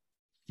building?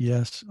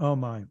 Yes. Oh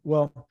my.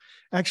 Well,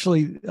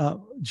 actually,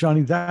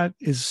 Johnny,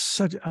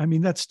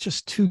 that's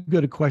just too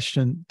good a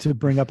question to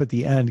bring up at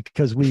the end,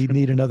 because we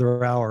need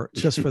another hour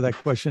just for that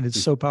question.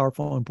 It's so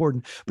powerful and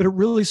important, but it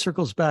really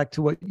circles back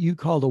to what you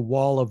called a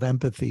wall of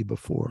empathy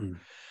before.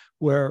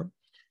 Where,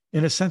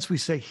 in a sense, we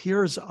say,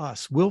 here's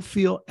us. We'll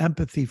feel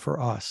empathy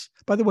for us.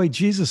 By the way,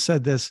 Jesus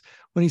said this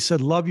when he said,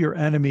 love your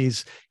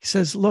enemies. He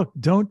says, look,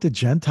 don't the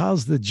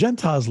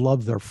Gentiles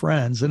love their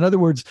friends. In other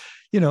words,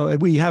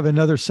 we have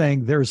another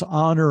saying, there's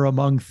honor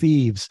among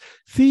thieves.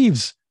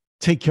 Thieves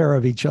take care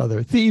of each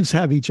other. Thieves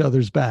have each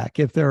other's back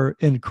if they're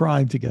in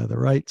crime together,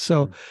 right?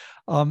 So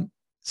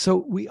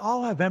we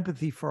all have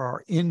empathy for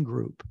our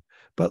in-group,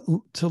 but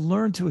to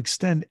learn to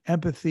extend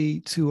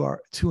empathy to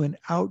an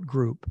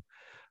out-group,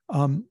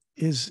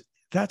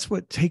 that's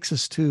what takes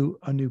us to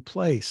a new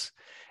place.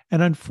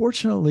 And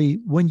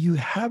unfortunately, when you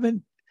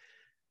haven't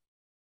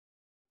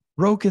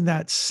broken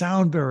that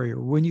sound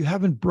barrier, when you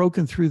haven't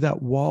broken through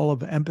that wall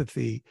of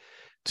empathy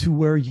to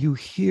where you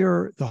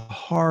hear the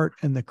heart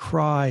and the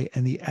cry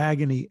and the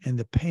agony and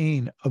the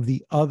pain of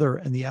the other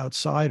and the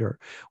outsider,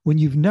 when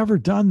you've never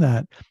done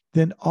that,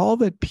 then all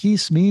that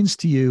peace means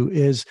to you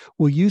is,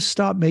 will you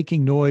stop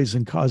making noise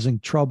and causing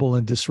trouble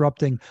and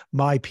disrupting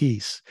my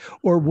peace?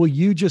 Or will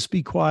you just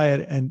be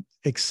quiet and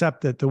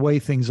accept that the way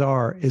things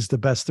are is the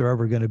best they're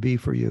ever going to be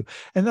for you?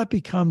 And that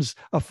becomes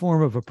a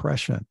form of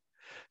oppression.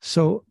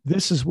 So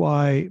this is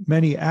why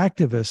many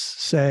activists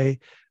say,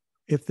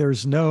 if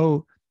there's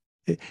no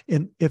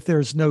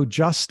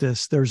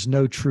justice, there's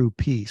no true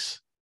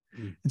peace.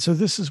 And so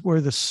this is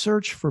where the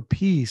search for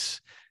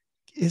peace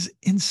is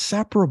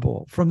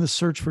inseparable from the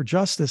search for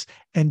justice.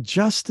 And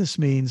justice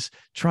means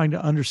trying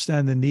to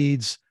understand the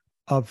needs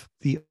of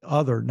the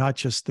other, not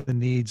just the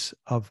needs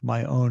of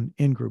my own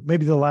in-group.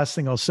 Maybe the last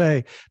thing I'll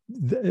say,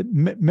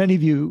 many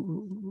of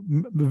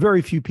you,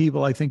 very few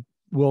people, I think,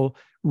 will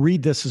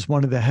read this as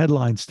one of the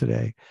headlines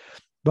today,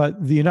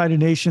 but the United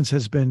Nations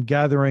has been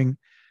gathering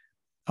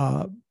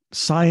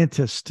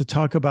scientists to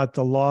talk about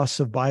the loss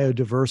of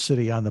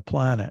biodiversity on the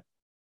planet.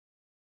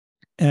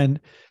 And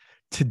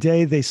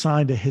today they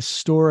signed a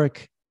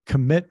historic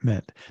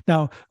commitment.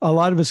 Now, a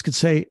lot of us could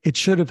say it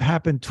should have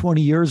happened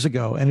 20 years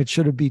ago and it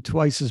should have been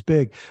twice as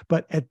big.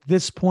 But at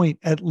this point,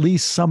 at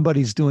least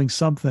somebody's doing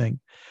something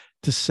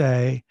to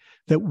say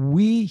that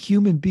we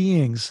human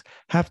beings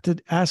have to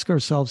ask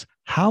ourselves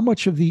how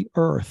much of the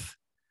earth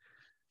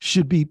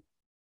should be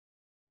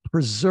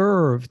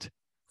preserved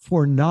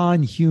for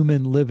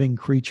non-human living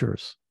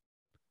creatures.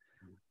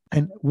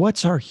 And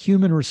what's our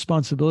human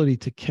responsibility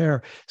to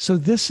care? So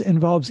this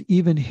involves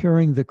even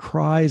hearing the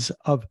cries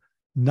of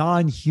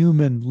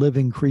non-human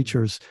living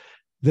creatures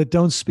that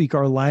don't speak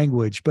our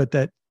language, but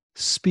that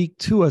speak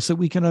to us, that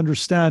we can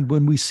understand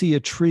when we see a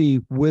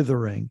tree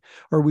withering,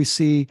 or we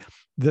see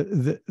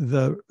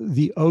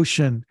the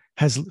ocean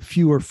has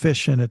fewer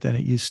fish in it than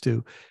it used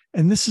to.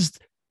 And this is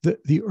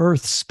the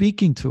earth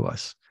speaking to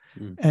us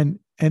and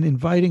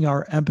inviting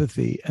our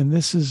empathy. And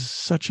this is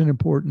such an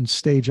important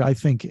stage, I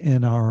think,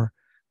 in our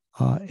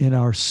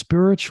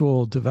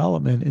spiritual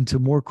development into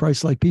more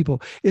Christ-like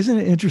people. Isn't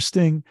it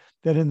interesting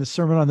that in the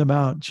Sermon on the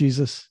Mount,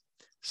 Jesus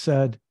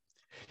said,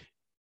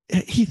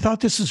 he thought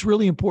this is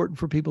really important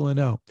for people to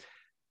know.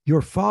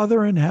 Your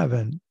Father in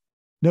heaven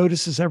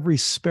notices every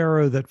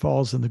sparrow that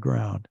falls in the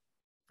ground.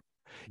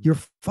 Your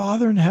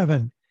Father in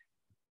heaven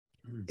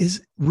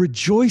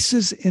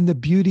rejoices in the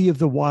beauty of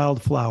the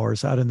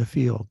wildflowers out in the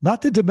field,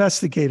 not the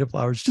domesticated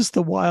flowers, just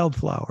the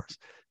wildflowers.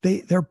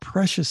 They're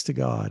precious to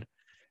God.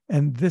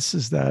 And this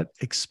is that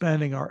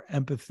expanding our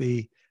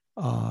empathy,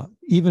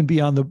 even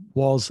beyond the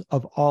walls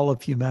of all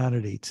of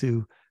humanity,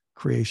 to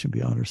creation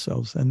beyond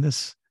ourselves. And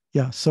this,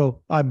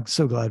 so I'm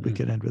so glad we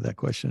could end with that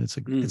question. It's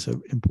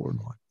an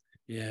important one.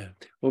 Yeah.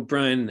 Well,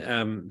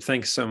 Brian,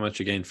 thanks so much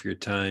again for your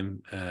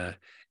time.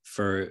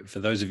 For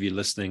those of you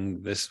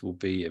listening, this will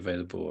be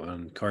available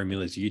on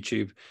Corrymeela's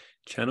YouTube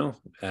channel,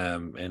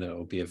 and it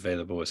will be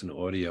available as an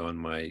audio on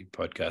my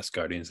podcast,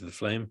 Guardians of the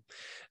Flame.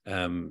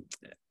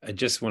 I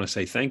just want to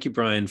say thank you,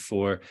 Brian,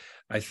 for,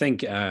 I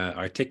think,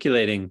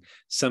 articulating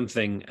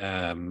something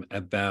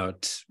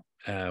about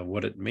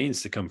what it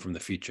means to come from the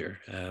future.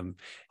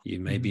 You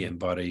maybe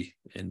embody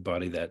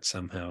that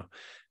somehow.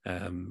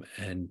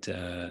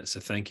 So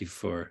thank you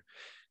for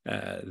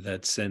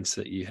that sense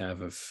that you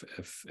have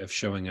of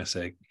showing us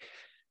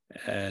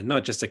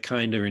not just a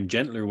kinder and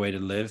gentler way to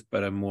live,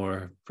 but a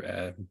more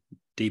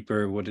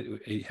deeper,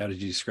 how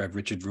did you describe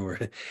Richard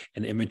Rohr?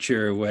 An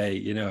immature way,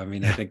 I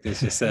mean, I think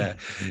this is I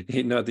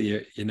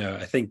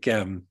think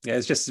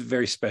it's just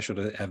very special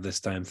to have this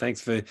time.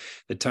 Thanks for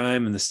the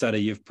time and the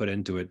study you've put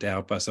into it to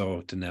help us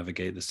all to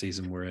navigate the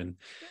season we're in.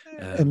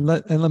 And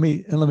let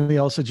me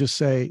also just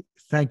say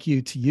thank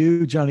you to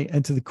you, Johnny,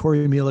 and to the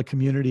Corrymeela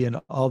community and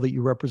all that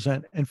you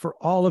represent. And for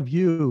all of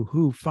you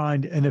who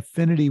find an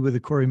affinity with the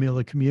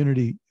Corrymeela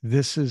community,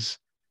 this is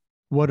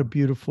what a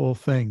beautiful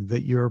thing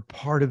that you're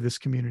part of this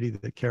community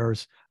that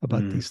cares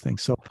about these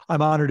things. So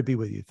I'm honored to be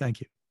with you.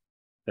 Thank you.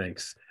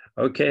 Thanks.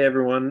 Okay,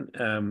 everyone.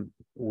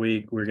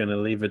 We're going to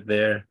leave it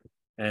there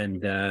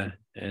and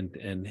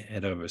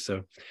head over.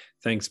 So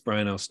thanks,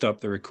 Brian. I'll stop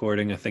the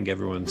recording. I think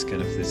everyone's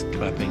kind of this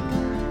clapping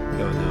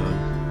going on.